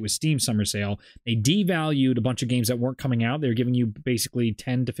trying to compete with Steam summer sale. They devalued a bunch of games that weren't coming out. They were giving you basically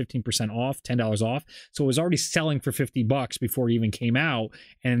 10 to 15% off, $10 off. So it was already selling for $50 before it even came out.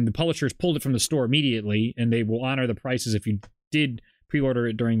 And the publishers pulled it from the store immediately, and they will honor the prices if you did pre-order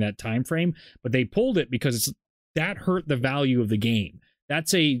it during that time frame. But they pulled it because that hurt the value of the game.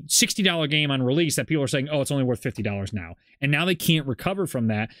 That's a $60 game on release that people are saying, oh, it's only worth $50 now. And now they can't recover from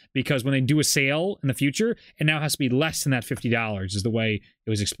that because when they do a sale in the future, it now has to be less than that $50 is the way it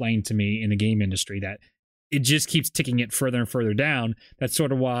was explained to me in the game industry, that it just keeps ticking it further and further down. That's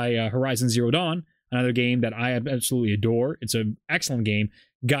sort of why Horizon Zero Dawn, another game that I absolutely adore, it's an excellent game,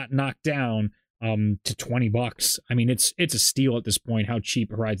 got knocked down to $20. I mean, it's a steal at this point how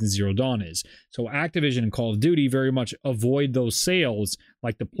cheap Horizon Zero Dawn is. So Activision and Call of Duty very much avoid those sales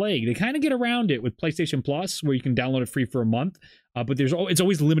like the plague. They kind of get around it with PlayStation Plus, where you can download it free for a month, but it's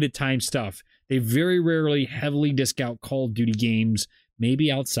always limited time stuff. They very rarely heavily discount Call of Duty games,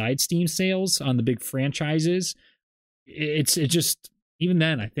 maybe outside Steam sales on the big franchises. It just, even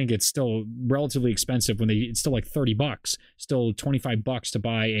then, I think it's still relatively expensive when it's still like $30, still $25 to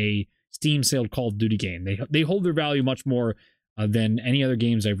buy a Steam sale Call of Duty game. They hold their value much more than any other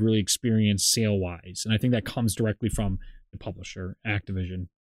games I've really experienced sale-wise. And I think that comes directly from the publisher, Activision.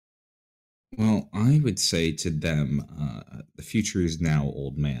 Well, I would say to them, the future is now,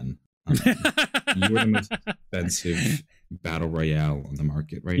 old man. You're the most expensive battle royale on the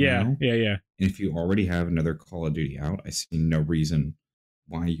market right now. Yeah. And if you already have another Call of Duty out, I see no reason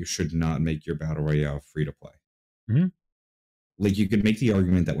why you should not make your battle royale free to play. Mm-hmm. Like, you could make the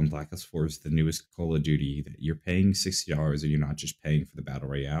argument that when Black Ops 4 is the newest Call of Duty, that you're paying $60 and you're not just paying for the battle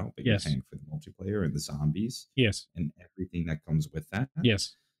royale, but you're paying for the multiplayer and the zombies. Yes. And everything that comes with that.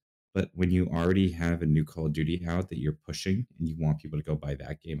 Yes. But when you already have a new Call of Duty out that you're pushing and you want people to go buy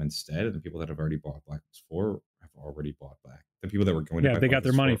that game instead, and the people that have already bought Black Ops 4 have already bought Black. The people that were going to buy they got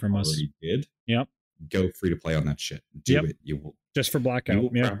their money from us. Already did. Yep. Go free to play on that shit. Do it. You will just for Blackout.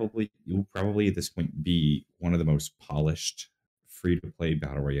 You will probably at this point be one of the most polished free to play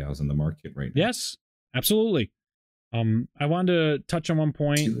battle royales in the market right now. Yes, absolutely. I wanted to touch on one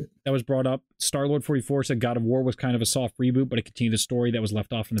point that was brought up. Starlord 44 said God of War was kind of a soft reboot, but it continued the story that was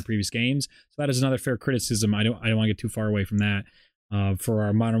left off in the previous games. So that is another fair criticism. I don't want to get too far away from that for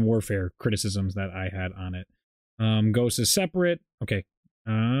our Modern Warfare criticisms that I had on it. Ghost is separate. Okay.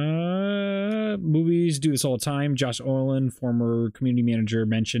 Movies do this all the time. Josh Olin, former community manager,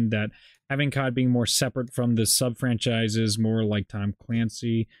 mentioned that having COD being more separate from the sub-franchises, more like Tom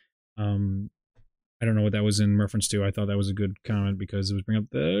Clancy. I don't know what that was in reference to. I thought that was a good comment because it was bringing up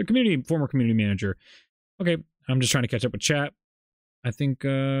the former community manager. Okay, I'm just trying to catch up with chat. I think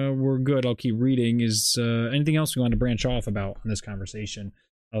we're good. I'll keep reading. Is anything else we want to branch off about in this conversation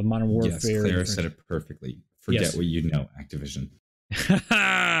of Modern Warfare? Yes, Claire said it perfectly. Forget what you know, Activision.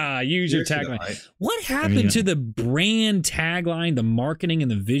 Use your tagline. What happened to the brand tagline, the marketing,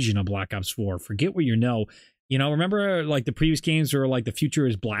 and the vision of Black Ops 4? Forget what you know. You know, remember like the previous games were like the future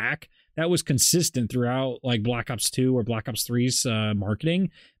is black? That was consistent throughout like Black Ops 2 or Black Ops 3's marketing.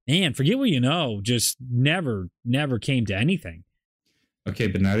 Man, forget what you know. Just never came to anything. Okay,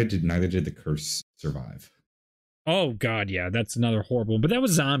 but neither did the curse survive. Oh God, yeah, that's another horrible. But that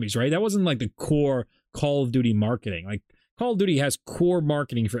was zombies, right? That wasn't like the core Call of Duty marketing. Like Call of Duty has core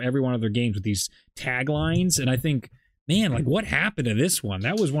marketing for every one of their games with these taglines, and I think, man, like what happened to this one?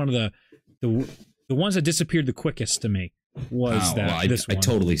 That was one of the ones that disappeared the quickest to me. Was this one?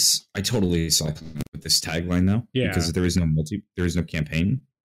 I totally saw with this tagline though. Yeah, because there is no campaign.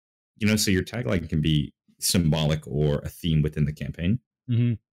 You know, so your tagline can be symbolic or a theme within the campaign.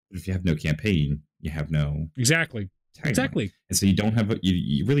 Mm-hmm. But if you have no campaign, you have no exactly. And so you don't have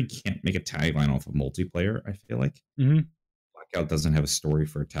you really can't make a tagline off of multiplayer. I feel like Blackout doesn't have a story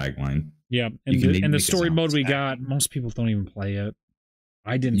for a tagline. Yeah, and the story mode we got, most people don't even play it.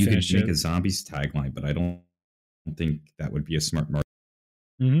 I didn't finish it. You can make a zombies tagline, but I don't think that would be a smart market.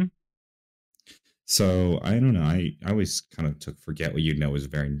 Mm-hmm. So I don't know. I always kind of took forget what you know is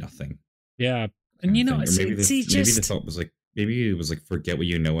very nothing. Yeah, and you know, maybe the thought was like it was like forget what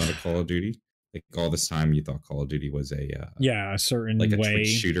you know out of Call of Duty. Like all this time, you thought Call of Duty was a certain like a way Twitch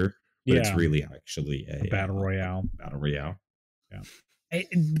shooter, but it's really actually a battle royale. Battle royale. Yeah,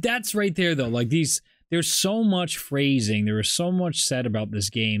 that's right there though. Like there's so much phrasing. There was so much said about this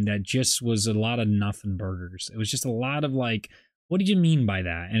game that just was a lot of nothing burgers. It was just a lot of like, what did you mean by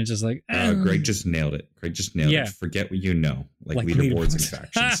that? And it's just like, Greg just nailed it. It. Forget what you know, like leaderboards and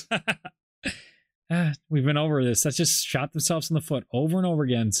factions. We've been over this. That's just shot themselves in the foot over and over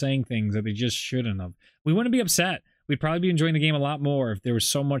again, saying things that they just shouldn't have. We wouldn't be upset. We'd probably be enjoying the game a lot more if there was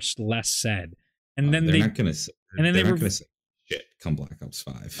so much less said. And then they're not going to say shit come Black Ops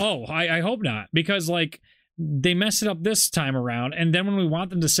 5. Oh, I hope not, because like they mess it up this time around, and then when we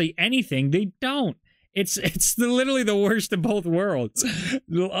want them to say anything, they don't. It's literally the worst of both worlds.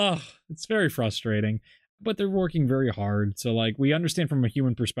 Oh, it's very frustrating. but they're working very hard. So like we understand from a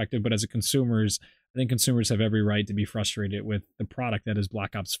human perspective, but as a consumers, I think consumers have every right to be frustrated with the product that is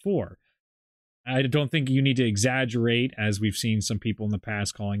Black Ops 4. I don't think you need to exaggerate, as we've seen some people in the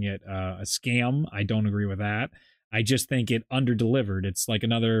past calling it a scam. I don't agree with that. I just think it underdelivered. It's like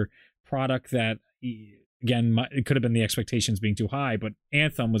another product that, again, it could have been the expectations being too high, but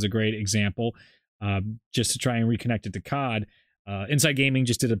Anthem was a great example. Just to try and reconnect it to COD. Inside Gaming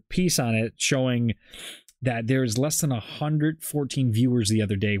just did a piece on it showing that there's less than 114 viewers the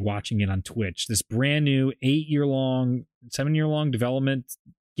other day watching it on Twitch. This brand new 7-year-long development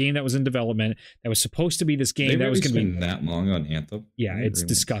game that was in development that was supposed to be this game that was going to be that long on Anthem. Yeah, it's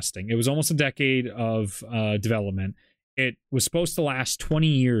disgusting. It was almost a decade of development. It was supposed to last 20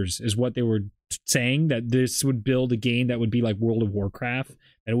 years is what they were saying, that this would build a game that would be like World of Warcraft,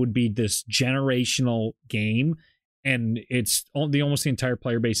 that it would be this generational game, and it's almost the entire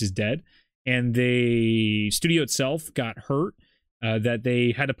player base is dead, and the studio itself got hurt, that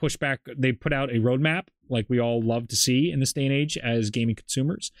they had to push back. They put out a roadmap like we all love to see in this day and age as gaming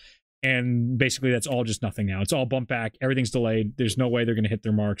consumers, and basically that's all just nothing now. It's all bumped back. Everything's delayed. There's no way they're going to hit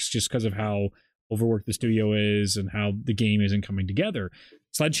their marks just because of how overworked the studio is and how the game isn't coming together.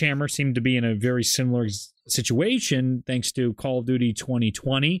 Sledgehammer seemed to be in a very similar situation thanks to Call of Duty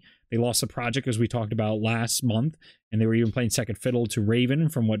 2020. They lost the project, as we talked about last month, and they were even playing second fiddle to Raven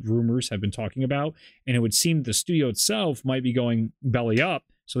from what rumors have been talking about. And it would seem the studio itself might be going belly up.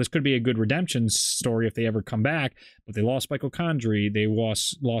 So this could be a good redemption story if they ever come back. But they lost Michael Condrey. They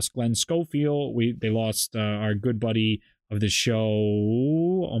lost Glenn Schofield. They lost our good buddy of the show.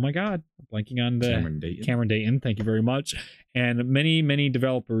 Oh my God, I'm blanking on the Cameron Dayton. Thank you very much. And many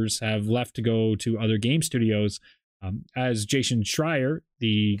developers have left to go to other game studios. As Jason Schreier,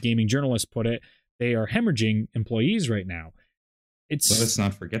 the gaming journalist, put it, they are hemorrhaging employees right now. Let's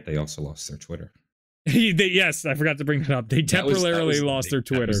not forget they also lost their Twitter. Yes, I forgot to bring that up. They temporarily lost their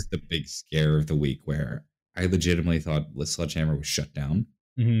Twitter. That was the big scare of the week, where I legitimately thought Sledgehammer was shut down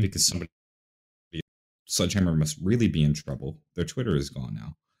because Sledgehammer must really be in trouble. Their Twitter is gone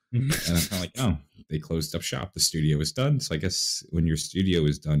now. And I'm kind of like, oh, they closed up shop. The studio is done. So I guess when your studio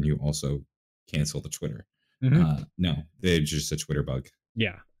is done, you also cancel the Twitter. No, they're just a Twitter bug.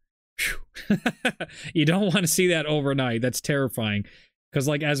 Yeah. You don't want to see that overnight. That's terrifying. Because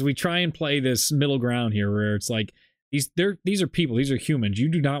like as we try and play this middle ground here, where it's like these are people, these are humans. You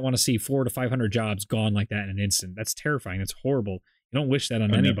do not want to see 400 to 500 jobs gone like that in an instant. That's terrifying. That's horrible. You don't wish that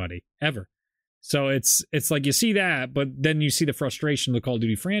on anybody ever. So it's like you see that, but then you see the frustration of the Call of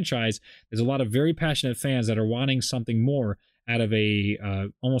Duty franchise. There's a lot of very passionate fans that are wanting something more out of a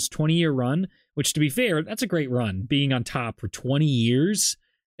almost 20-year run, which, to be fair, that's a great run. Being on top for 20 years,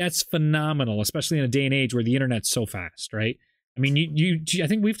 that's phenomenal, especially in a day and age where the internet's so fast, right? I mean, I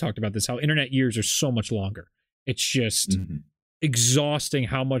think we've talked about this, how internet years are so much longer. It's just exhausting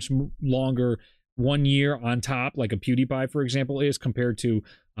how much longer 1 year on top, like a PewDiePie, for example, is compared to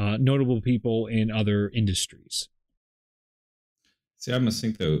notable people in other industries. See, I must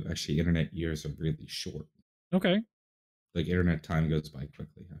think, though, actually, internet years are really short. Okay. Like, internet time goes by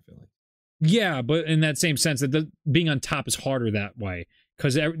quickly, I feel like. Yeah, but in that same sense, that being on top is harder that way,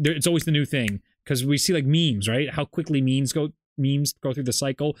 because it's always the new thing. Because we see, like, memes, right? How quickly memes go through the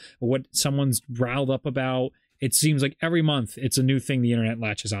cycle, or what someone's riled up about. It seems like every month it's a new thing the internet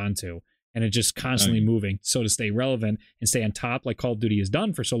latches onto. And it's just constantly moving. So to stay relevant and stay on top, like Call of Duty has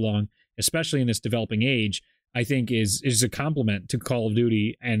done for so long, especially in this developing age, I think is a compliment to Call of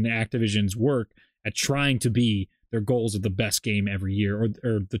Duty and Activision's work at trying to be their goals of the best game every year,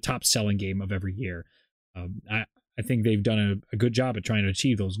 or the top selling game of every year. I think they've done a good job at trying to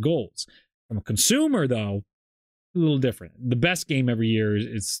achieve those goals. From a consumer, though, a little different. The best game every year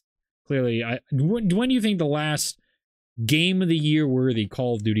is clearly. When do you think the last game of the year worthy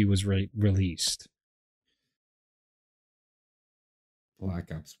Call of Duty was released? Black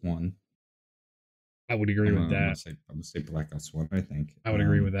Ops 1. I would agree with that. I'm gonna say Black Ops 1, I think. I would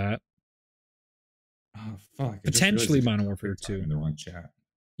agree with that. Oh, fuck. Potentially Modern Warfare 2. In the wrong chat.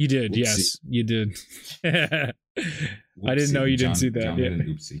 You did, Oopsie. yes. You did. I didn't know you didn't see that. Yeah.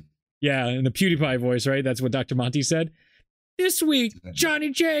 Oopsie. Yeah, in the PewDiePie voice, right? That's what Dr. Monty said. This week,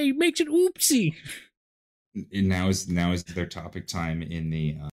 Johnny J makes an oopsie. And now is their topic time in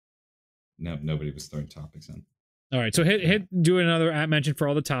the no, nobody was throwing topics in. All right, so do another at mention for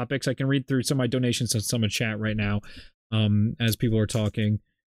all the topics. I can read through some of my donations and some of chat right now as people are talking.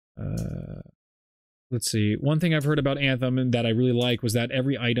 Let's see. One thing I've heard about Anthem and that I really like was that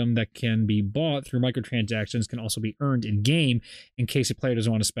every item that can be bought through microtransactions can also be earned in game in case a player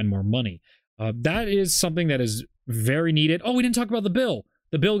doesn't want to spend more money. That is something that is very needed. Oh, we didn't talk about the bill.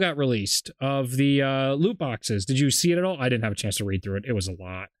 the bill got released of the loot boxes. Did you see it at all? I didn't have a chance to read through it. It was a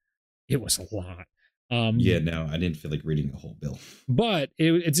lot. Yeah, no, I didn't feel like reading the whole bill. But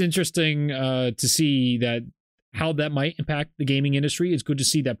it's interesting to see that how that might impact the gaming industry. It's good to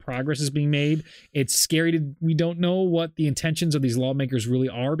see that progress is being made. It's scary we don't know what the intentions of these lawmakers really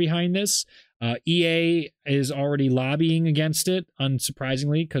are behind this. EA is already lobbying against it,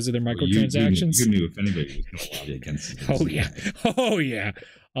 unsurprisingly, because of their microtransactions. You knew if anybody was going to lobby against it. Oh yeah.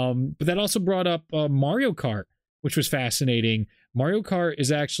 But that also brought up Mario Kart, which was fascinating. Mario Kart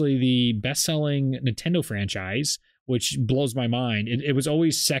is actually the best-selling Nintendo franchise, which blows my mind. It was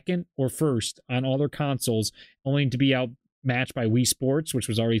always second or first on all their consoles, only to be outmatched by Wii Sports, which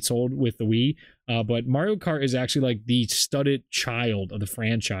was already sold with the Wii. But Mario Kart is actually like the studded child of the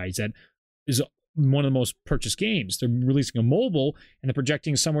franchise that is one of the most purchased games. They're releasing a mobile, and they're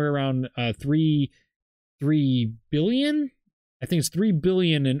projecting somewhere around 3 billion. I think it's 3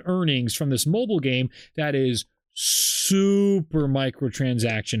 billion in earnings from this mobile game that is super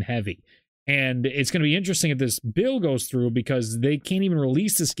microtransaction heavy. And it's going to be interesting if this bill goes through, because they can't even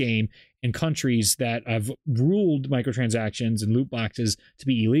release this game in countries that have ruled microtransactions and loot boxes to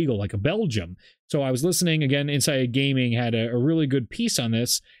be illegal, like a Belgium. So I was listening again. Inside Gaming had a really good piece on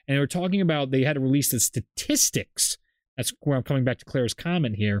this, and they were talking about they had to release the statistics. That's where I'm coming back to Claire's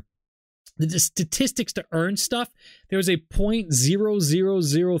comment here. The statistics to earn stuff. There was a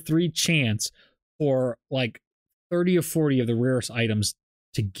 0.0003 chance for like 30 or 40 of the rarest items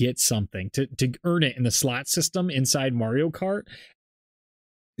to get something, to earn it in the slot system inside Mario Kart.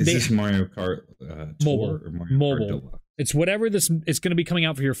 Is this Mario Kart Tour or Mario mobile. Kart Deluxe? It's whatever this. It's going to be coming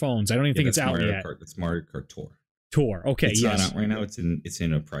out for your phones. I don't even think it's out yet. It's Mario Kart Tour. Okay, it's yes. Not out right now. It's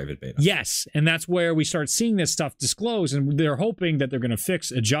in a private beta. Yes, and that's where we start seeing this stuff disclosed, and they're hoping that they're going to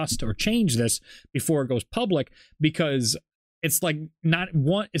fix, adjust, or change this before it goes public, because it's like not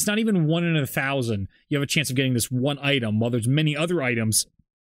one. It's not even 1 in 1,000. You have a chance of getting this one item, while there's many other items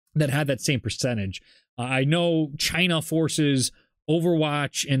that have that same percentage. I know China forces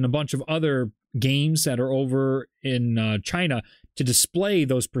Overwatch and a bunch of other games that are over in China to display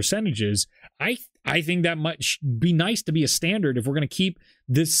those percentages. I think that might be nice to be a standard if we're going to keep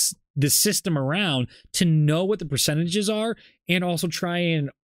this system around, to know what the percentages are and also try and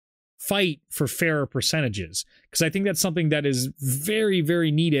fight for fairer percentages, because I think that's something that is very,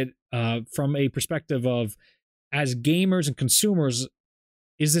 very needed from a perspective of, as gamers and consumers,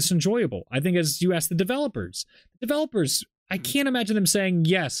 is this enjoyable? I think, as you ask the developers, I can't imagine them saying,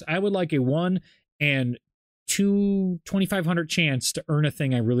 yes, I would like a 1 in 2,500 chance to earn a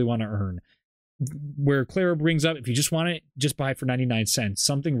thing I really want to earn. Where Clara brings up, if you just want it, just buy it for 99 cents.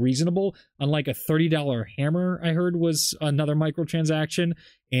 Something reasonable, unlike a $30 hammer I heard was another microtransaction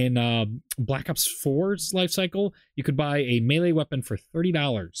in Black Ops 4's life cycle. You could buy a melee weapon for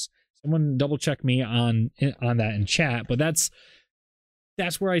 $30. Someone double check me on that in chat, but that's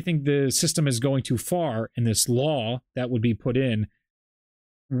where I think the system is going too far, and this law that would be put in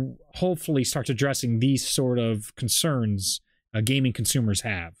hopefully starts addressing these sort of concerns gaming consumers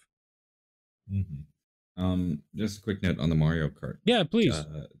have. Mm-hmm. Just a quick note on the Mario Kart. Yeah, please.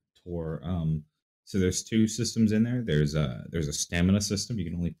 Tour. So there's 2 systems in there. There's a stamina system. You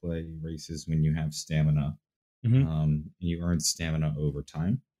can only play races when you have stamina. Mm-hmm. And you earn stamina over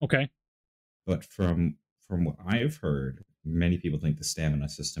time. Okay. But from what I've heard, many people think the stamina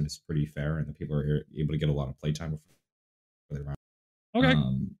system is pretty fair, and that people are able to get a lot of playtime before they run. Okay.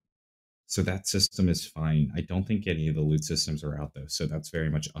 So that system is fine. I don't think any of the loot systems are out though, so that's very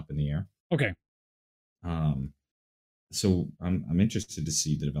much up in the air. Okay. So I'm interested to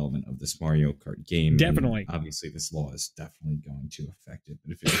see the development of this Mario Kart game. Definitely. And obviously, this law is definitely going to affect it.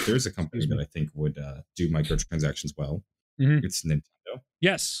 But if there's a company that I think would do microtransactions well, it's Nintendo.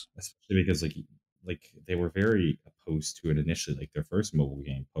 Yes. Especially because like they were very opposed to it initially. Like their first mobile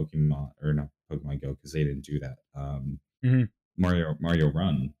game, Pokemon Go, because they didn't do that. Mario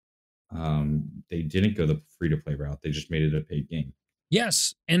Run. They didn't go the free-to-play route. They just made it a paid game.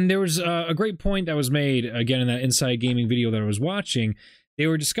 Yes, and there was a great point that was made, again, in that Inside Gaming video that I was watching. They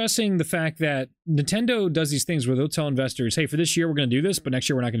were discussing the fact that Nintendo does these things where they'll tell investors, hey, for this year we're going to do this, but next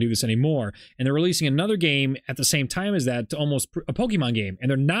year we're not going to do this anymore. And they're releasing another game at the same time as that, to almost a Pokemon game. And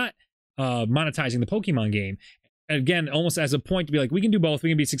they're not monetizing the Pokemon game. Again, almost as a point to be like, we can do both. We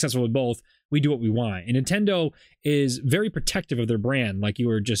can be successful with both. We do what we want. And Nintendo is very protective of their brand, like you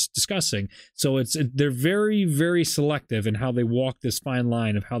were just discussing. So they're very, very selective in how they walk this fine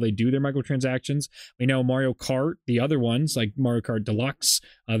line of how they do their microtransactions. We know Mario Kart, the other ones, like Mario Kart Deluxe,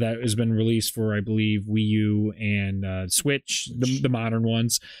 that has been released for, I believe, Wii U and Switch, the modern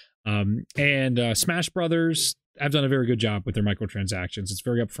ones. And Smash Brothers, have done a very good job with their microtransactions. It's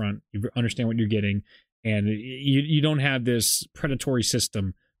very upfront. You understand what you're getting, and you don't have this predatory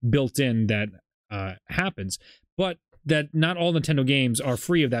system built in that happens. But that not all Nintendo games are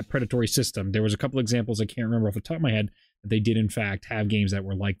free of that predatory system. There was a couple examples I can't remember off the top of my head that they did in fact have games that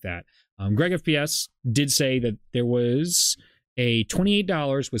were like that. Greg FPS did say that there was a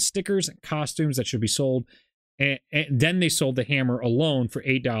 $28 with stickers and costumes that should be sold. And then they sold the hammer alone for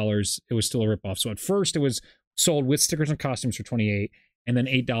 $8. It was still a ripoff. So at first it was sold with stickers and costumes for $28, and then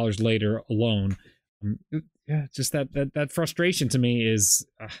 $8 later alone. Yeah, just that frustration to me is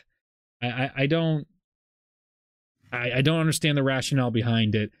I don't understand the rationale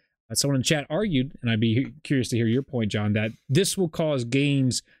behind it. Someone in chat argued, and I'd be curious to hear your point, John, that this will cause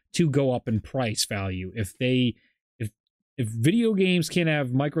games to go up in price value if video games can't have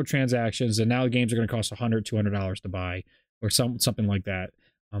microtransactions, and now the games are going to cost $100, $200 to buy, or something like that.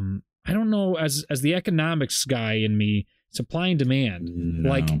 I don't know, as the economics guy in me, supply and demand. No,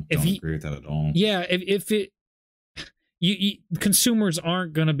 like, if don't agree with that at all. Yeah, if it, consumers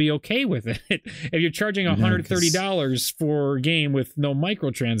aren't going to be okay with it if you're charging $130 for a game with no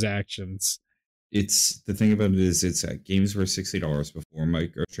microtransactions. It's the thing about it is games were $60 before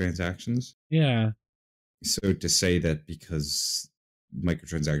microtransactions. Yeah. So to say that because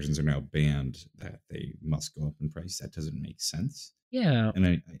microtransactions are now banned that they must go up in price, that doesn't make sense. Yeah.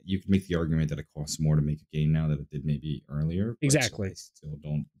 And you can make the argument that it costs more to make a game now than it did maybe earlier. Exactly. I still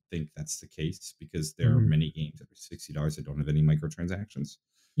don't think that's the case because there are many games that are $60 that don't have any microtransactions.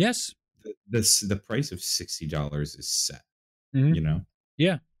 Yes. The price of $60 is set. Mm-hmm. You know?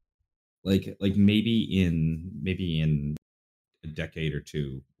 Yeah. Like maybe in a decade or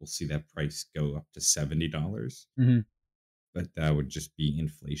two, we'll see that price go up to $70. Mm-hmm. But that would just be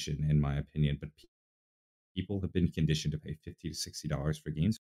inflation, in my opinion. But people have been conditioned to pay $50 to $60 for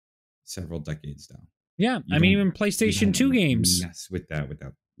games several decades now. Yeah, I mean, even PlayStation 2 games. Mess with that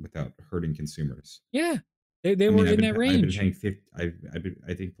without hurting consumers. Yeah, they were in that range. I've been paying 50.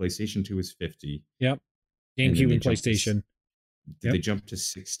 I think PlayStation 2 is 50. Yep. GameCube and PlayStation. Did they jump to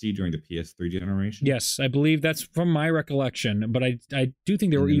 60 during the PS3 generation? Yes, I believe that's from my recollection. But I do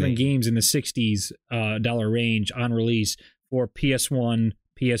think there were even games in the $60s dollar range on release for PS1,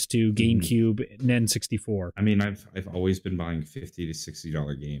 PS2, GameCube, and then 64. I mean, I've always been buying $50 to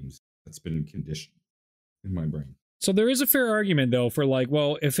 $60 games. That's been conditioned in my brain. So there is a fair argument, though, for like,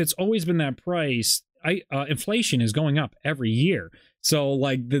 well, if it's always been that price, inflation is going up every year. So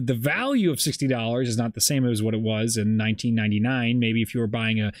like the value of $60 is not the same as what it was in 1999. Maybe if you were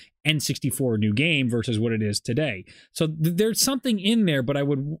buying a N64 new game versus what it is today. So there's something in there, but I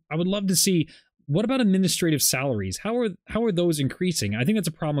would love to see. What about administrative salaries? How are those increasing? I think that's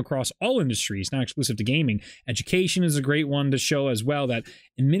a problem across all industries, not exclusive to gaming. Education is a great one to show as well, that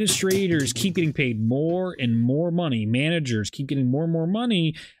administrators keep getting paid more and more money. Managers keep getting more and more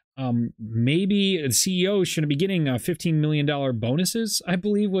money. Maybe the CEO shouldn't be getting $15 million bonuses, I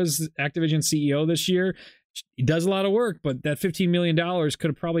believe was Activision CEO this year. He does a lot of work, but that $15 million could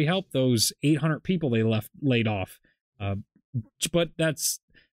have probably helped those 800 people they laid off. But that's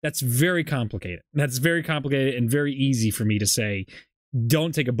very complicated. That's very complicated and very easy for me to say,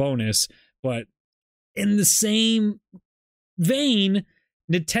 don't take a bonus. But in the same vein,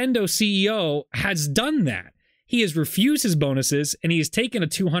 Nintendo CEO has done that. He has refused his bonuses, and he has taken a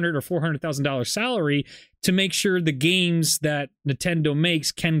 $200,000 or $400,000 salary to make sure the games that Nintendo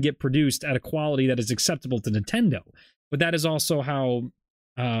makes can get produced at a quality that is acceptable to Nintendo. But that is also how,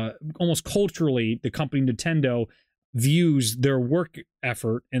 almost culturally, the company Nintendo views their work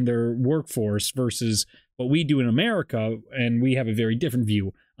effort and their workforce versus what we do in America, and we have a very different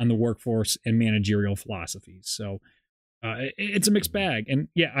view on the workforce and managerial philosophies. So it's a mixed bag. And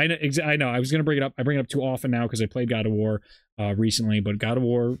yeah, I know I was going to bring it up. I bring it up too often now because I played God of War recently, but God of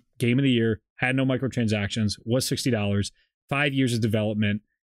War Game of the Year had no microtransactions, was $60, 5 years of development.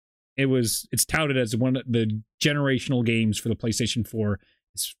 It's touted as one of the generational games for the PlayStation 4.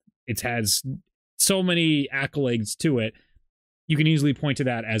 It has so many accolades to it. You can easily point to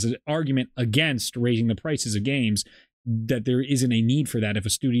that as an argument against raising the prices of games, that there isn't a need for that. If a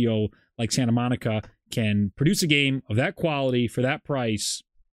studio like Santa Monica can produce a game of that quality for that price,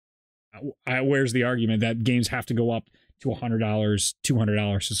 where's the argument that games have to go up to $100,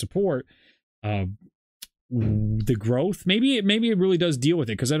 $200 to support the growth? Maybe it really does deal with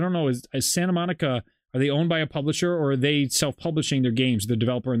it, because I don't know, is Santa Monica, are they owned by a publisher, or are they self-publishing their games, the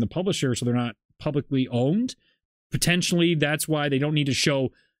developer and the publisher, so they're not publicly owned? Potentially that's why they don't need to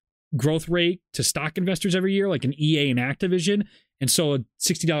show growth rate to stock investors every year like an EA and Activision, and so a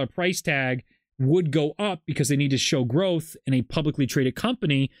 $60 price tag would go up because they need to show growth in a publicly traded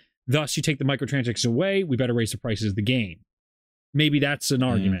company. Thus, you take the microtransactions away, we better raise the prices of the game. Maybe that's an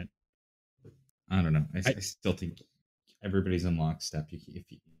argument. I don't know. I still think everybody's in lockstep.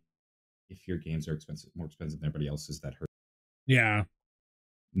 If your games are more expensive than everybody else's, that hurts. Yeah.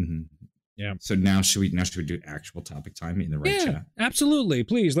 Mm-hmm. Yeah. So now should we do actual topic time in the right chat? Absolutely.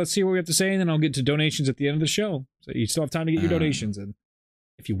 Please, let's see what we have to say, and then I'll get to donations at the end of the show. So you still have time to get your donations in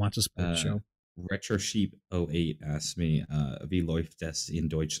if you want to support the show. Retro Sheep 08 asks me, wie läuft das in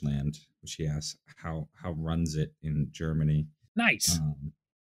Deutschland? Which he asks, how runs it in Germany? Nice.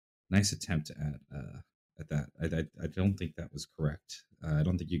 Nice attempt at that. I don't think that was correct. I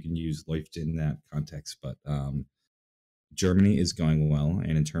don't think you can use läuft in that context, but Germany is going well,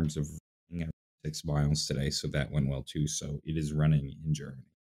 and in terms of 6 miles today, so that went well too. So it is running in Germany.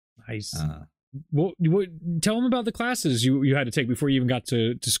 Nice. Well, tell them about the classes you had to take before you even got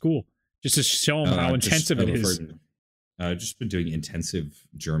to school, just to show them how intensive it is. I've just been doing intensive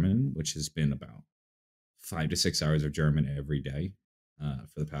German, which has been about 5 to 6 hours of German every day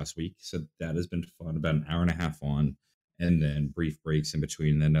for the past week. So that has been fun. About an hour and a half on, and then brief breaks in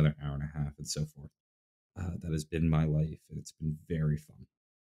between, and then another hour and a half, and so forth. That has been my life, and it's been very fun.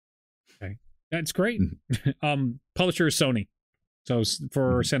 Okay, that's great. Publisher is Sony, so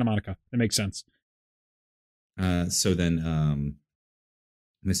for Santa Monica, that makes sense. So then,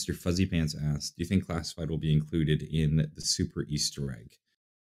 Mr. Fuzzy Pants asked, "Do you think Classified will be included in the Super Easter egg?"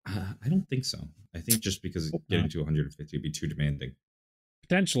 I don't think so. I think just because getting to 150 would be too demanding.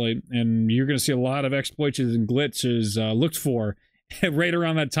 Potentially, and you're going to see a lot of exploits and glitches looked for right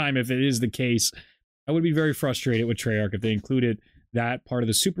around that time. If it is the case, I would be very frustrated with Treyarch if they included that part of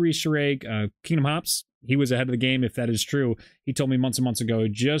the Super Easter egg. Kingdom Hops, he was ahead of the game, if that is true. He told me months and months ago,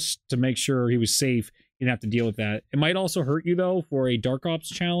 just to make sure he was safe, you didn't have to deal with that. It might also hurt you, though, for a Dark Ops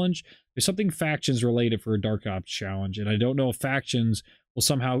challenge. There's something factions related for a Dark Ops challenge, and I don't know if factions will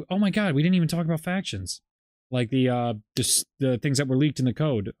somehow... Oh my god, we didn't even talk about factions. Like the things that were leaked in the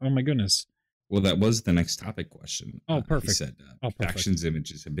code. Oh my goodness. Well, that was the next topic question. Oh, perfect. He said factions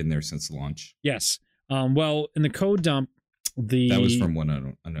images have been there since launch. Yes. Well, in the code dump, that was from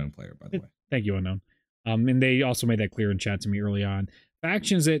one unknown player, by the way. Thank you, unknown. And they also made that clear in chat to me early on.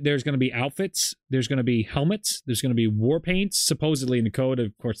 Factions, there's going to be outfits, there's going to be helmets, there's going to be war paints, supposedly in the code.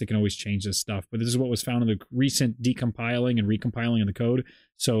 Of course, they can always change this stuff, but this is what was found in the recent decompiling and recompiling of the code,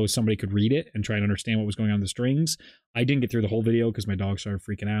 so somebody could read it and try to understand what was going on in the strings. I didn't get through the whole video because my dog started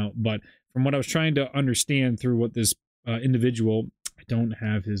freaking out, but from what I was trying to understand through what this individual, I don't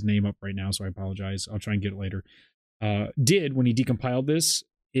have his name up right now, so I apologize. I'll try and get it later. Did when he decompiled this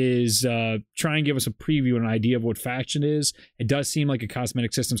is try and give us a preview and an idea of what faction is. It does seem like a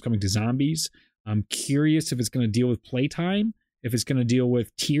cosmetic system's coming to zombies. I'm curious if it's going to deal with playtime, if it's going to deal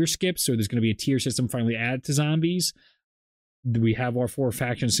with tier skips, or there's going to be a tier system finally added to zombies. We have our 4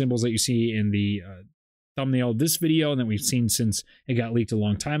 faction symbols that you see in the thumbnail of this video, and that we've seen since it got leaked a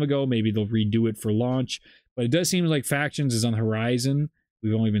long time ago. Maybe they'll redo it for launch, but it does seem like factions is on the horizon.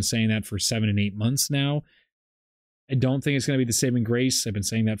 We've only been saying that for 7 and 8 months now. I don't think it's going to be the saving grace. I've been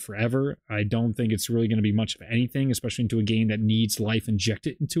saying that forever. I don't think it's really going to be much of anything, especially into a game that needs life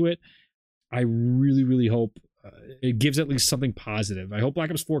injected into it. I really, really hope it gives at least something positive. I hope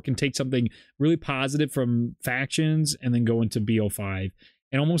Black Ops 4 can take something really positive from factions and then go into BO5.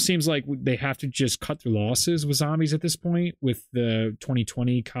 It almost seems like they have to just cut their losses with zombies at this point, with the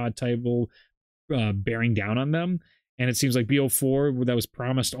 2020 COD title bearing down on them. And it seems like BO4, that was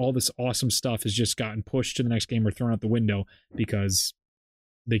promised all this awesome stuff, has just gotten pushed to the next game or thrown out the window because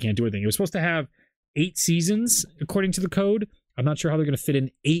they can't do anything. It was supposed to have 8 seasons, according to the code. I'm not sure how they're going to fit in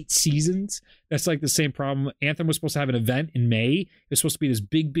 8 seasons. That's like the same problem. Anthem was supposed to have an event in May. It was supposed to be this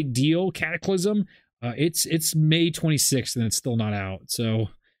big, big deal, Cataclysm. It's May 26th and it's still not out. So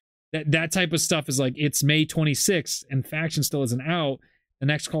that type of stuff is like, it's May 26th and Faction still isn't out. The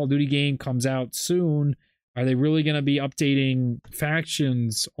next Call of Duty game comes out soon. Are they really going to be updating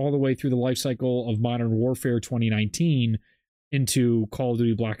factions all the way through the life cycle of Modern Warfare 2019 into Call of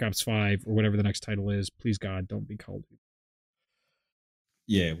Duty Black Ops 5 or whatever the next title is? Please, God, don't be Call of Duty.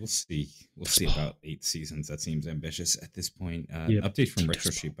 Yeah, we'll see. We'll see about 8 seasons. That seems ambitious at this point. Update from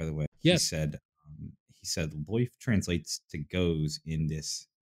Retro Sheep, by the way. Yes. He said Loif translates to goes in this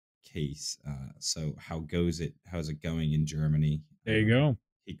case. So how's it going in Germany? There you go.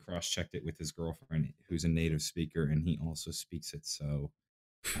 He cross-checked it with his girlfriend, who's a native speaker, and he also speaks it. So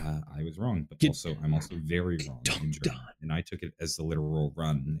I was wrong, but I'm also very wrong in German, and I took it as the literal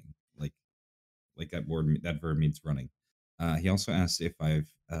run, like that verb means running. He also asked if I've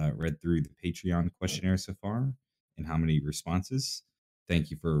read through the Patreon questionnaire so far and how many responses.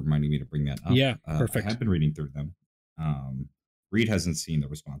 Thank you for reminding me to bring that up. Yeah, perfect. I have been reading through them. Reed hasn't seen the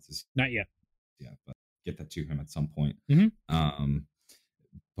responses Not yet. yet, but get that to him at some point. Mm-hmm.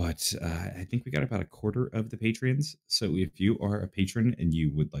 But I think we got about a quarter of the patrons. So if you are a patron and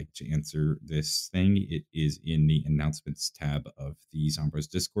you would like to answer this thing, it is in the announcements tab of the Zombros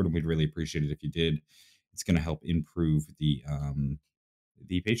Discord, and we'd really appreciate it if you did. It's going to help improve the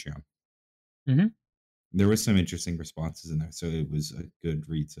Patreon. Mm-hmm. There was some interesting responses in there, so it was a good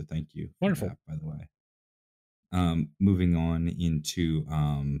read. So thank you. Wonderful. For that, by the way. Moving on into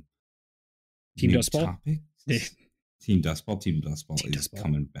Team Dust Ball. Topics. Team Dust Ball is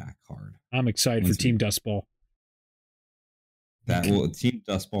coming back hard. I'm excited for Team Dust Ball. Team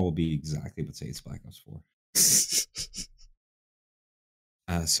Dust Ball will be exactly what Say Black Ops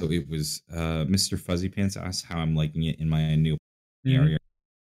 4. So it was Mr. Fuzzy Pants asked how I'm liking it in my new area.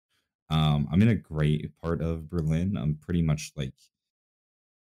 I'm in a great part of Berlin. I'm pretty much like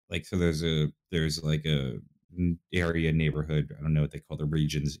so there's like a area neighborhood. I don't know what they call the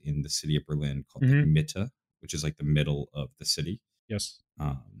regions in the city of Berlin called the Mitte, which is like the middle of the city. Yes.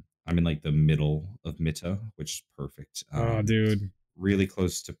 I'm in like the middle of Mitte, which is perfect. Dude. Really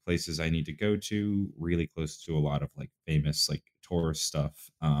close to places I need to go to, really close to a lot of like famous like tourist stuff,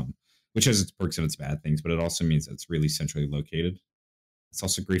 which has its perks and its bad things, but it also means that it's really centrally located. It's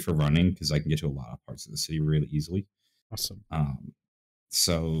also great for running because I can get to a lot of parts of the city really easily. Awesome.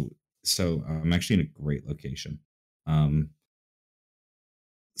 So I'm actually in a great location.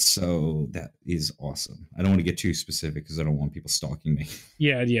 So that is awesome. I don't want to get too specific because I don't want people stalking me.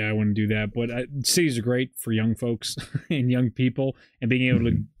 Yeah, I want to do that. But cities are great for young folks and young people, and being able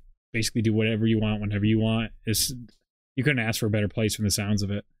to basically do whatever you want, whenever you want. You couldn't ask for a better place from the sounds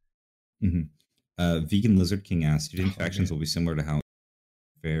of it. Vegan Lizard King asked, do you think factions will be similar to how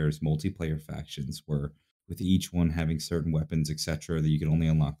Fair's multiplayer factions were, with each one having certain weapons, etc., that you can only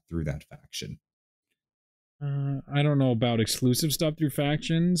unlock through that faction? I don't know about exclusive stuff through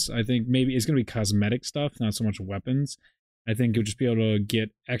factions. I think maybe it's going to be cosmetic stuff, not so much weapons. I think you'll just be able to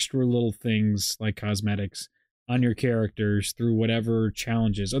get extra little things like cosmetics on your characters through whatever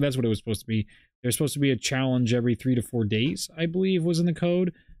challenges. Oh, that's what it was supposed to be. There's supposed to be a challenge every 3 to 4 days, I believe, was in the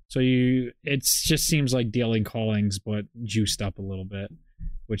code. So it just seems like daily callings, but juiced up a little bit,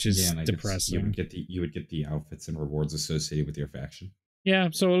 which is depressing. You would get the outfits and rewards associated with your faction. Yeah,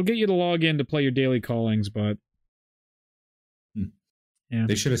 so it'll get you to log in to play your daily callings, but yeah,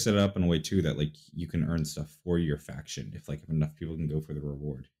 they should have set it up in a way too that like you can earn stuff for your faction if enough people can go for the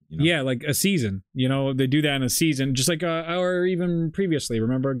reward. You know? Yeah, like a season. You know, they do that in a season, just like or even previously.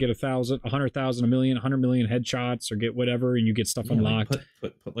 Remember, get 1,000, 100,000, 1 million, 100 million headshots, or get whatever, and you get stuff unlocked.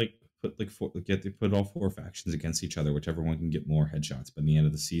 Put all 4 factions against each other, whichever one can get more headshots. But in the end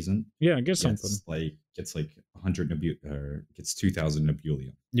of the season, get something gets 100 gets 2,000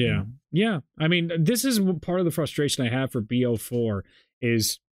 Nebulium. Yeah. I mean, this is part of the frustration I have for BO4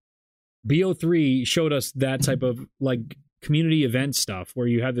 is BO3 showed us that type of like community event stuff where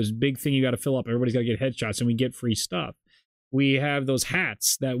you have this big thing you got to fill up. Everybody's got to get headshots, and we get free stuff. We have those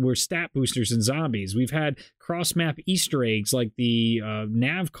hats that were stat boosters in zombies. We've had cross-map Easter eggs like the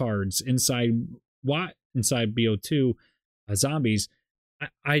nav cards inside BO2 zombies.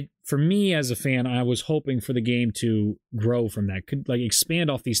 For me as a fan, I was hoping for the game to grow from that, could like expand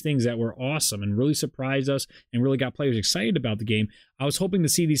off these things that were awesome and really surprised us and really got players excited about the game. I was hoping to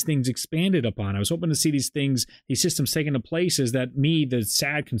see these things expanded upon. I was hoping to see these systems taken to places that me, the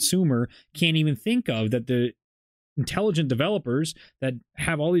sad consumer, can't even think of, that the intelligent developers that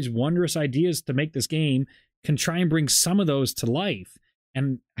have all these wondrous ideas to make this game can try and bring some of those to life.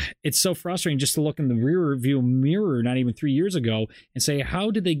 And it's so frustrating just to look in the rear view mirror, not even 3 years ago, and say,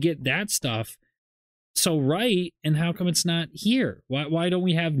 how did they get that stuff so right, and how come it's not here? Why don't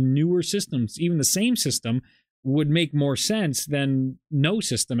we have newer systems? Even the same system would make more sense than no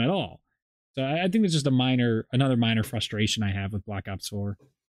system at all. So I think it's just another minor frustration I have with Black Ops 4.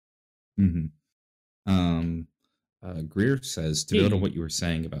 Greer says, to build on what you were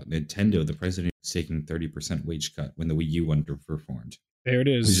saying about Nintendo, the president was taking 30% wage cut when the Wii U underperformed. There it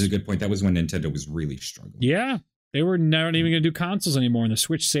is. Which is a good point. That was when Nintendo was really struggling. Yeah. They were not even going to do consoles anymore, and the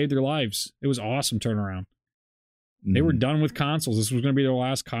Switch saved their lives. It was awesome turnaround. They were done with consoles. This was going to be their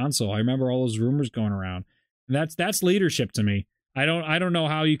last console. I remember all those rumors going around. And that's leadership to me. I don't know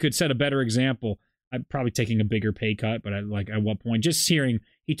how you could set a better example. I'm probably taking a bigger pay cut, but at what point? Just hearing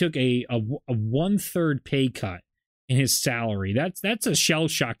he took a 1/3 pay cut in his salary. That's a shell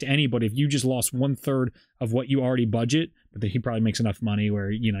shock to anybody if you just lost 1/3 of what you already budget, but he probably makes enough money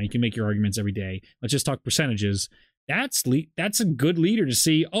where, you can make your arguments every day. Let's just talk percentages. That's a good leader to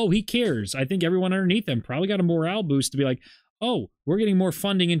see, he cares. I think everyone underneath him probably got a morale boost to be like, we're getting more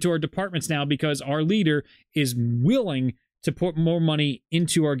funding into our departments now because our leader is willing to put more money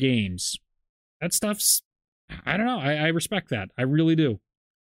into our games. That stuff's, I don't know. I respect that. I really do.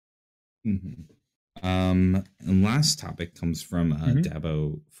 Mm-hmm. And last topic comes from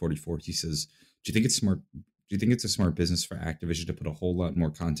Dabo44. He says, "Do you think it's smart? Do you think it's a smart business for Activision to put a whole lot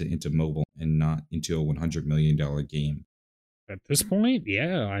more content into mobile and not into a $100 million game?" At this point,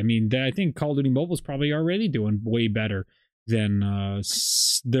 yeah. I mean, I think Call of Duty Mobile is probably already doing way better than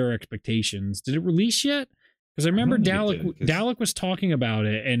their expectations. Did it release yet? Because I remember Dalek was talking about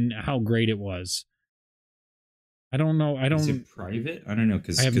it and how great it was. I don't know. Is it private? I don't know,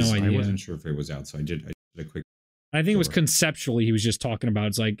 because I have no idea. I wasn't sure if it was out, so I did a quick. I think it was conceptually he was just talking about.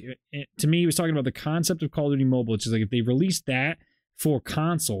 It's like, to me, he was talking about the concept of Call of Duty Mobile. It's just like if they released that for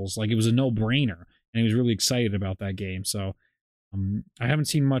consoles, like it was a no-brainer, and he was really excited about that game. So I haven't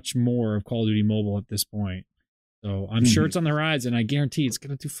seen much more of Call of Duty Mobile at this point. So I'm sure it's on the rise, and I guarantee it's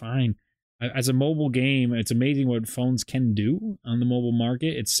going to do fine. As a mobile game, it's amazing what phones can do on the mobile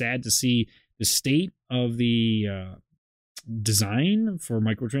market. It's sad to see the state of the design for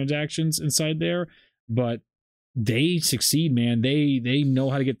microtransactions inside there, but they succeed, man. They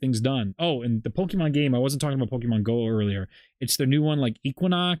know how to get things done. Oh, and the Pokemon game, I wasn't talking about Pokemon Go earlier. It's their new one, like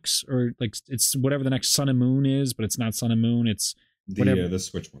Equinox, or like it's whatever the next Sun and Moon is, but it's not Sun and Moon. It's whatever the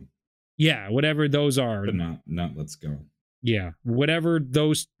Switch one. Yeah, whatever those are. But not Let's Go. Yeah, whatever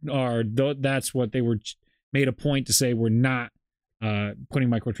those are, that's what they were made a point to say we're not putting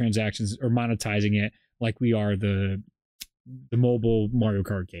microtransactions or monetizing it like we are the mobile Mario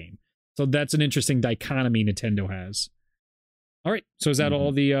Kart game. So that's an interesting dichotomy Nintendo has. All right, so is that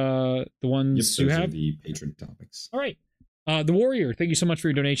all the ones you have? Are the patron topics. All right. The Warrior, thank you so much for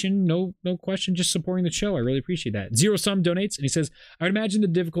your donation. No question, just supporting the show. I really appreciate that. Zero Sum donates, and he says, I would imagine the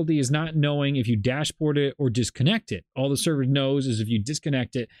difficulty is not knowing if you dashboard it or disconnect it. All the server knows is if you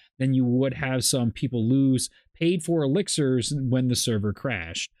disconnect it, then you would have some people lose paid for elixirs when the server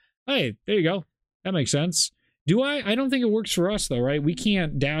crashed. Hey, there you go. That makes sense. I don't think it works for us, though, right? We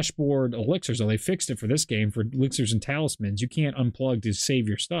can't dashboard elixirs. They fixed it for this game for elixirs and talismans. You can't unplug to save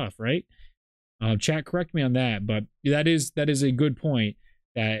your stuff, right? Chat, correct me on that, but that is a good point.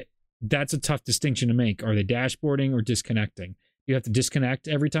 That's a tough distinction to make. Are they dashboarding or disconnecting? You have to disconnect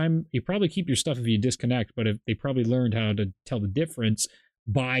every time. You probably keep your stuff if you disconnect, but if they probably learned how to tell the difference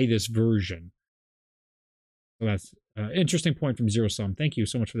by this version. So that's an interesting point from Zero Sum. Thank you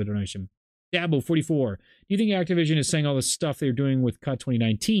so much for the donation. Dabo44, do you think Activision is saying all the stuff they're doing with CUT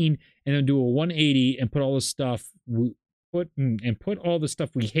 2019 and then do a 180 and put all the stuff put all the stuff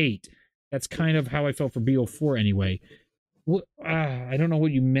we hate? That's kind of how I felt for BO4 anyway. I don't know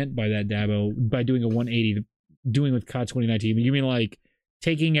what you meant by that, Dabo, by doing a 180, doing with COD 2019. You mean like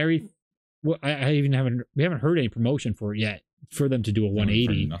taking every... Well, we haven't heard any promotion for it yet, for them to do a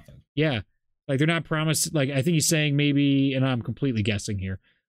 180. Nothing. Yeah. Like, they're not promised... Like, I think he's saying maybe, and I'm completely guessing here,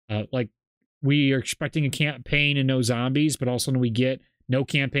 like, we are expecting a campaign and no zombies, but also we get no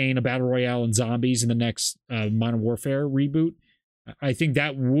campaign, a battle royale, and zombies in the next Modern Warfare reboot. I think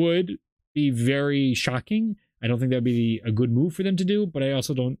that would be very shocking. I don't think that would be a good move for them to do, but I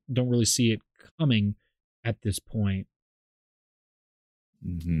also don't really see it coming at this point.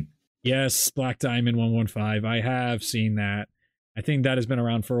 Mm-hmm. Yes, Black Diamond 115. I have seen that. I think that has been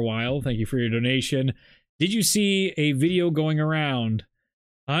around for a while. Thank you for your donation. Did you see a video going around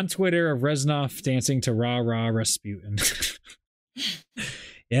on Twitter of Reznov dancing to Rah Rah Rasputin?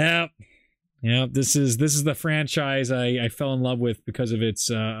 Yeah. This is the franchise I fell in love with because of its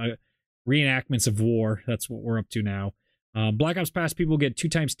reenactments of war. That's what we're up to now. Black Ops Pass people get 2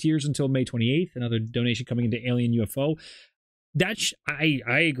 times tiers until May 28th. Another donation coming into Alien UFO.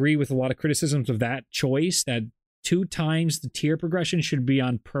 I agree with a lot of criticisms of that choice, that 2 times the tier progression should be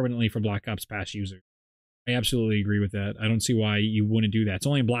on permanently for Black Ops Pass users. I absolutely agree with that. I don't see why you wouldn't do that. It's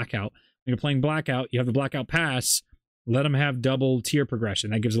only in Blackout. When you're playing Blackout, you have the Blackout Pass. Let them have double tier progression.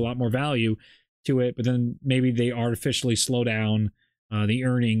 That gives a lot more value to it, but then maybe they artificially slow down the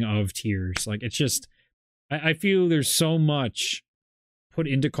earning of tiers. Like, it's just, I feel there's so much put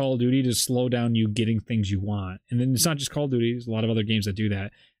into Call of Duty to slow down you getting things you want. And then it's not just Call of Duty, there's a lot of other games that do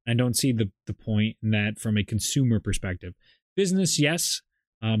that. I don't see the point in that from a consumer perspective. Business, yes,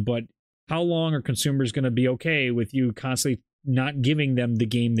 but how long are consumers going to be okay with you constantly not giving them the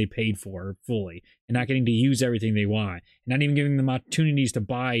game they paid for fully and not getting to use everything they want, and not even giving them opportunities to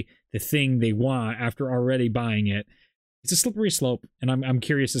buy the thing they want after already buying it? It's a slippery slope, and I'm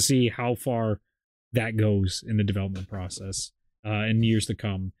curious to see how far that goes in the development process in years to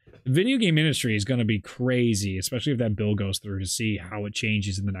come. The video game industry is going to be crazy, especially if that bill goes through, to see how it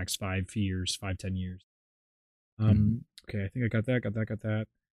changes in the next 10 years. Okay, I think I got that.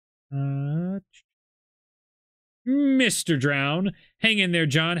 Mr. Drown. Hang in there,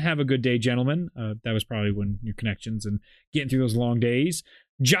 John. Have a good day, gentlemen. That was probably when your connections and getting through those long days.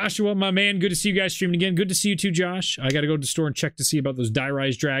 Joshua, my man, good to see you guys streaming again. Good to see you too, Josh. I got to go to the store and check to see about those Die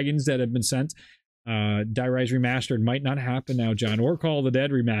Rise dragons that have been sent. Die Rise Remastered might not happen now, John, or Call of the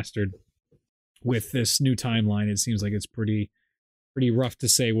Dead Remastered. With this new timeline, it seems like it's pretty rough to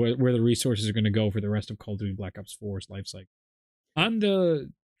say where the resources are going to go for the rest of Call of Duty Black Ops 4's life cycle. On the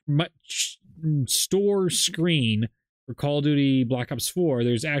store screen for Call of Duty Black Ops 4,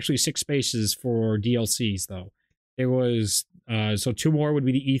 there's actually 6 spaces for DLCs, though. There was, so 2 more would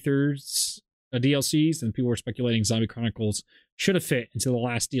be the Ethers DLCs, and people were speculating Zombie Chronicles should have fit into the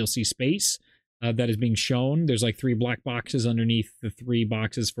last DLC space that is being shown. There's like 3 black boxes underneath the 3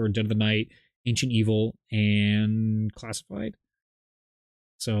 boxes for Dead of the Night, Ancient Evil, and Classified.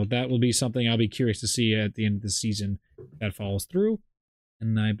 So that will be something I'll be curious to see at the end of the season that follows through.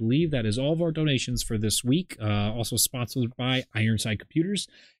 And I believe that is all of our donations for this week. Also sponsored by Ironside Computers.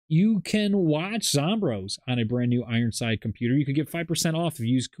 You can watch Zombros on a brand new Ironside computer. You could get 5% off if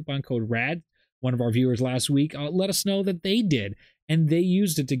you use coupon code RAD. One of our viewers last week let us know that they did. And they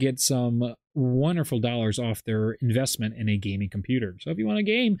used it to get some wonderful dollars off their investment in a gaming computer. So if you want a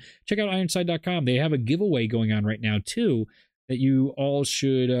game, check out ironside.com. They have a giveaway going on right now, too, that you all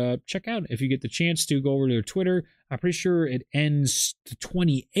should check out. If you get the chance to, go over to their Twitter. I'm pretty sure it ends the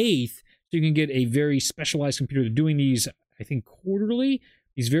 28th, so you can get a very specialized computer. They're doing these, I think, quarterly.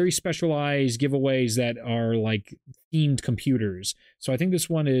 These very specialized giveaways that are like themed computers. So I think this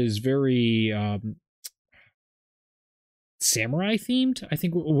one is very samurai themed, I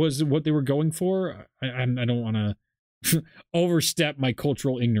think was what they were going for. I don't want to overstep my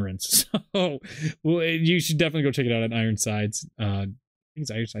cultural ignorance. So well, you should definitely go check it out on Ironsides. I think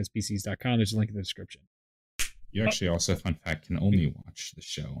it's ironsidespcs.com. There's a link in the description. You actually also, fun fact, can only watch the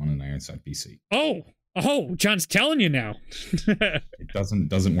show on an Ironside PC. Oh, John's telling you now. It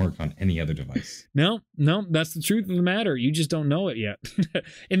doesn't work on any other device. No, that's the truth of the matter. You just don't know it yet.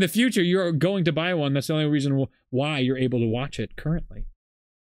 In the future, you're going to buy one. That's the only reason why you're able to watch it currently.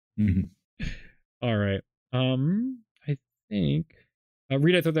 Mm-hmm. All right. I think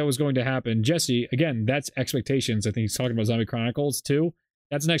Reed, I thought that was going to happen. Jesse, again, that's expectations. I think he's talking about Zombie Chronicles 2.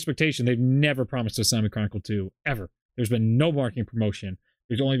 That's an expectation. They've never promised us Zombie Chronicle 2, ever. There's been no marketing promotion.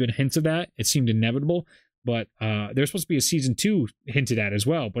 There's only been hints of that. It seemed inevitable, but there's supposed to be a season 2 hinted at as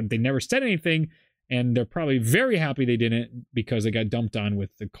well, but they never said anything, and they're probably very happy they didn't because they got dumped on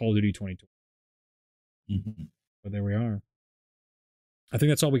with the Call of Duty 2020. Mm-hmm. But there we are. I think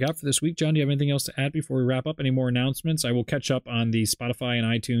that's all we got for this week. John, do you have anything else to add before we wrap up? Any more announcements? I will catch up on the Spotify and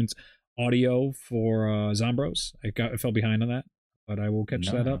iTunes audio for Zombros. I fell behind on that, but I will catch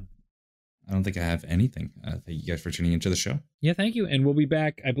that up. I don't think I have anything. Thank you guys for tuning into the show. Yeah, thank you. And we'll be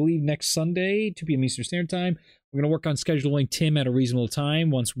back, I believe, next Sunday, 2 p.m. Eastern Standard Time. We're going to work on scheduling Tim at a reasonable time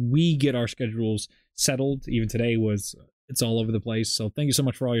once we get our schedules settled. Even today it's all over the place. So thank you so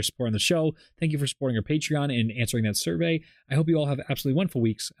much for all your support on the show. Thank you for supporting our Patreon and answering that survey. I hope you all have absolutely wonderful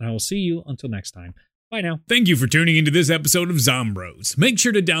weeks, and I will see you until next time. Bye now. Thank you for tuning into this episode of Zombros. Make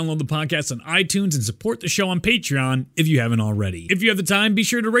sure to download the podcast on iTunes and support the show on Patreon if you haven't already. If you have the time, be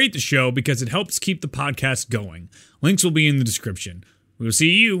sure to rate the show because it helps keep the podcast going. Links will be in the description. We will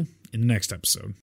see you in the next episode.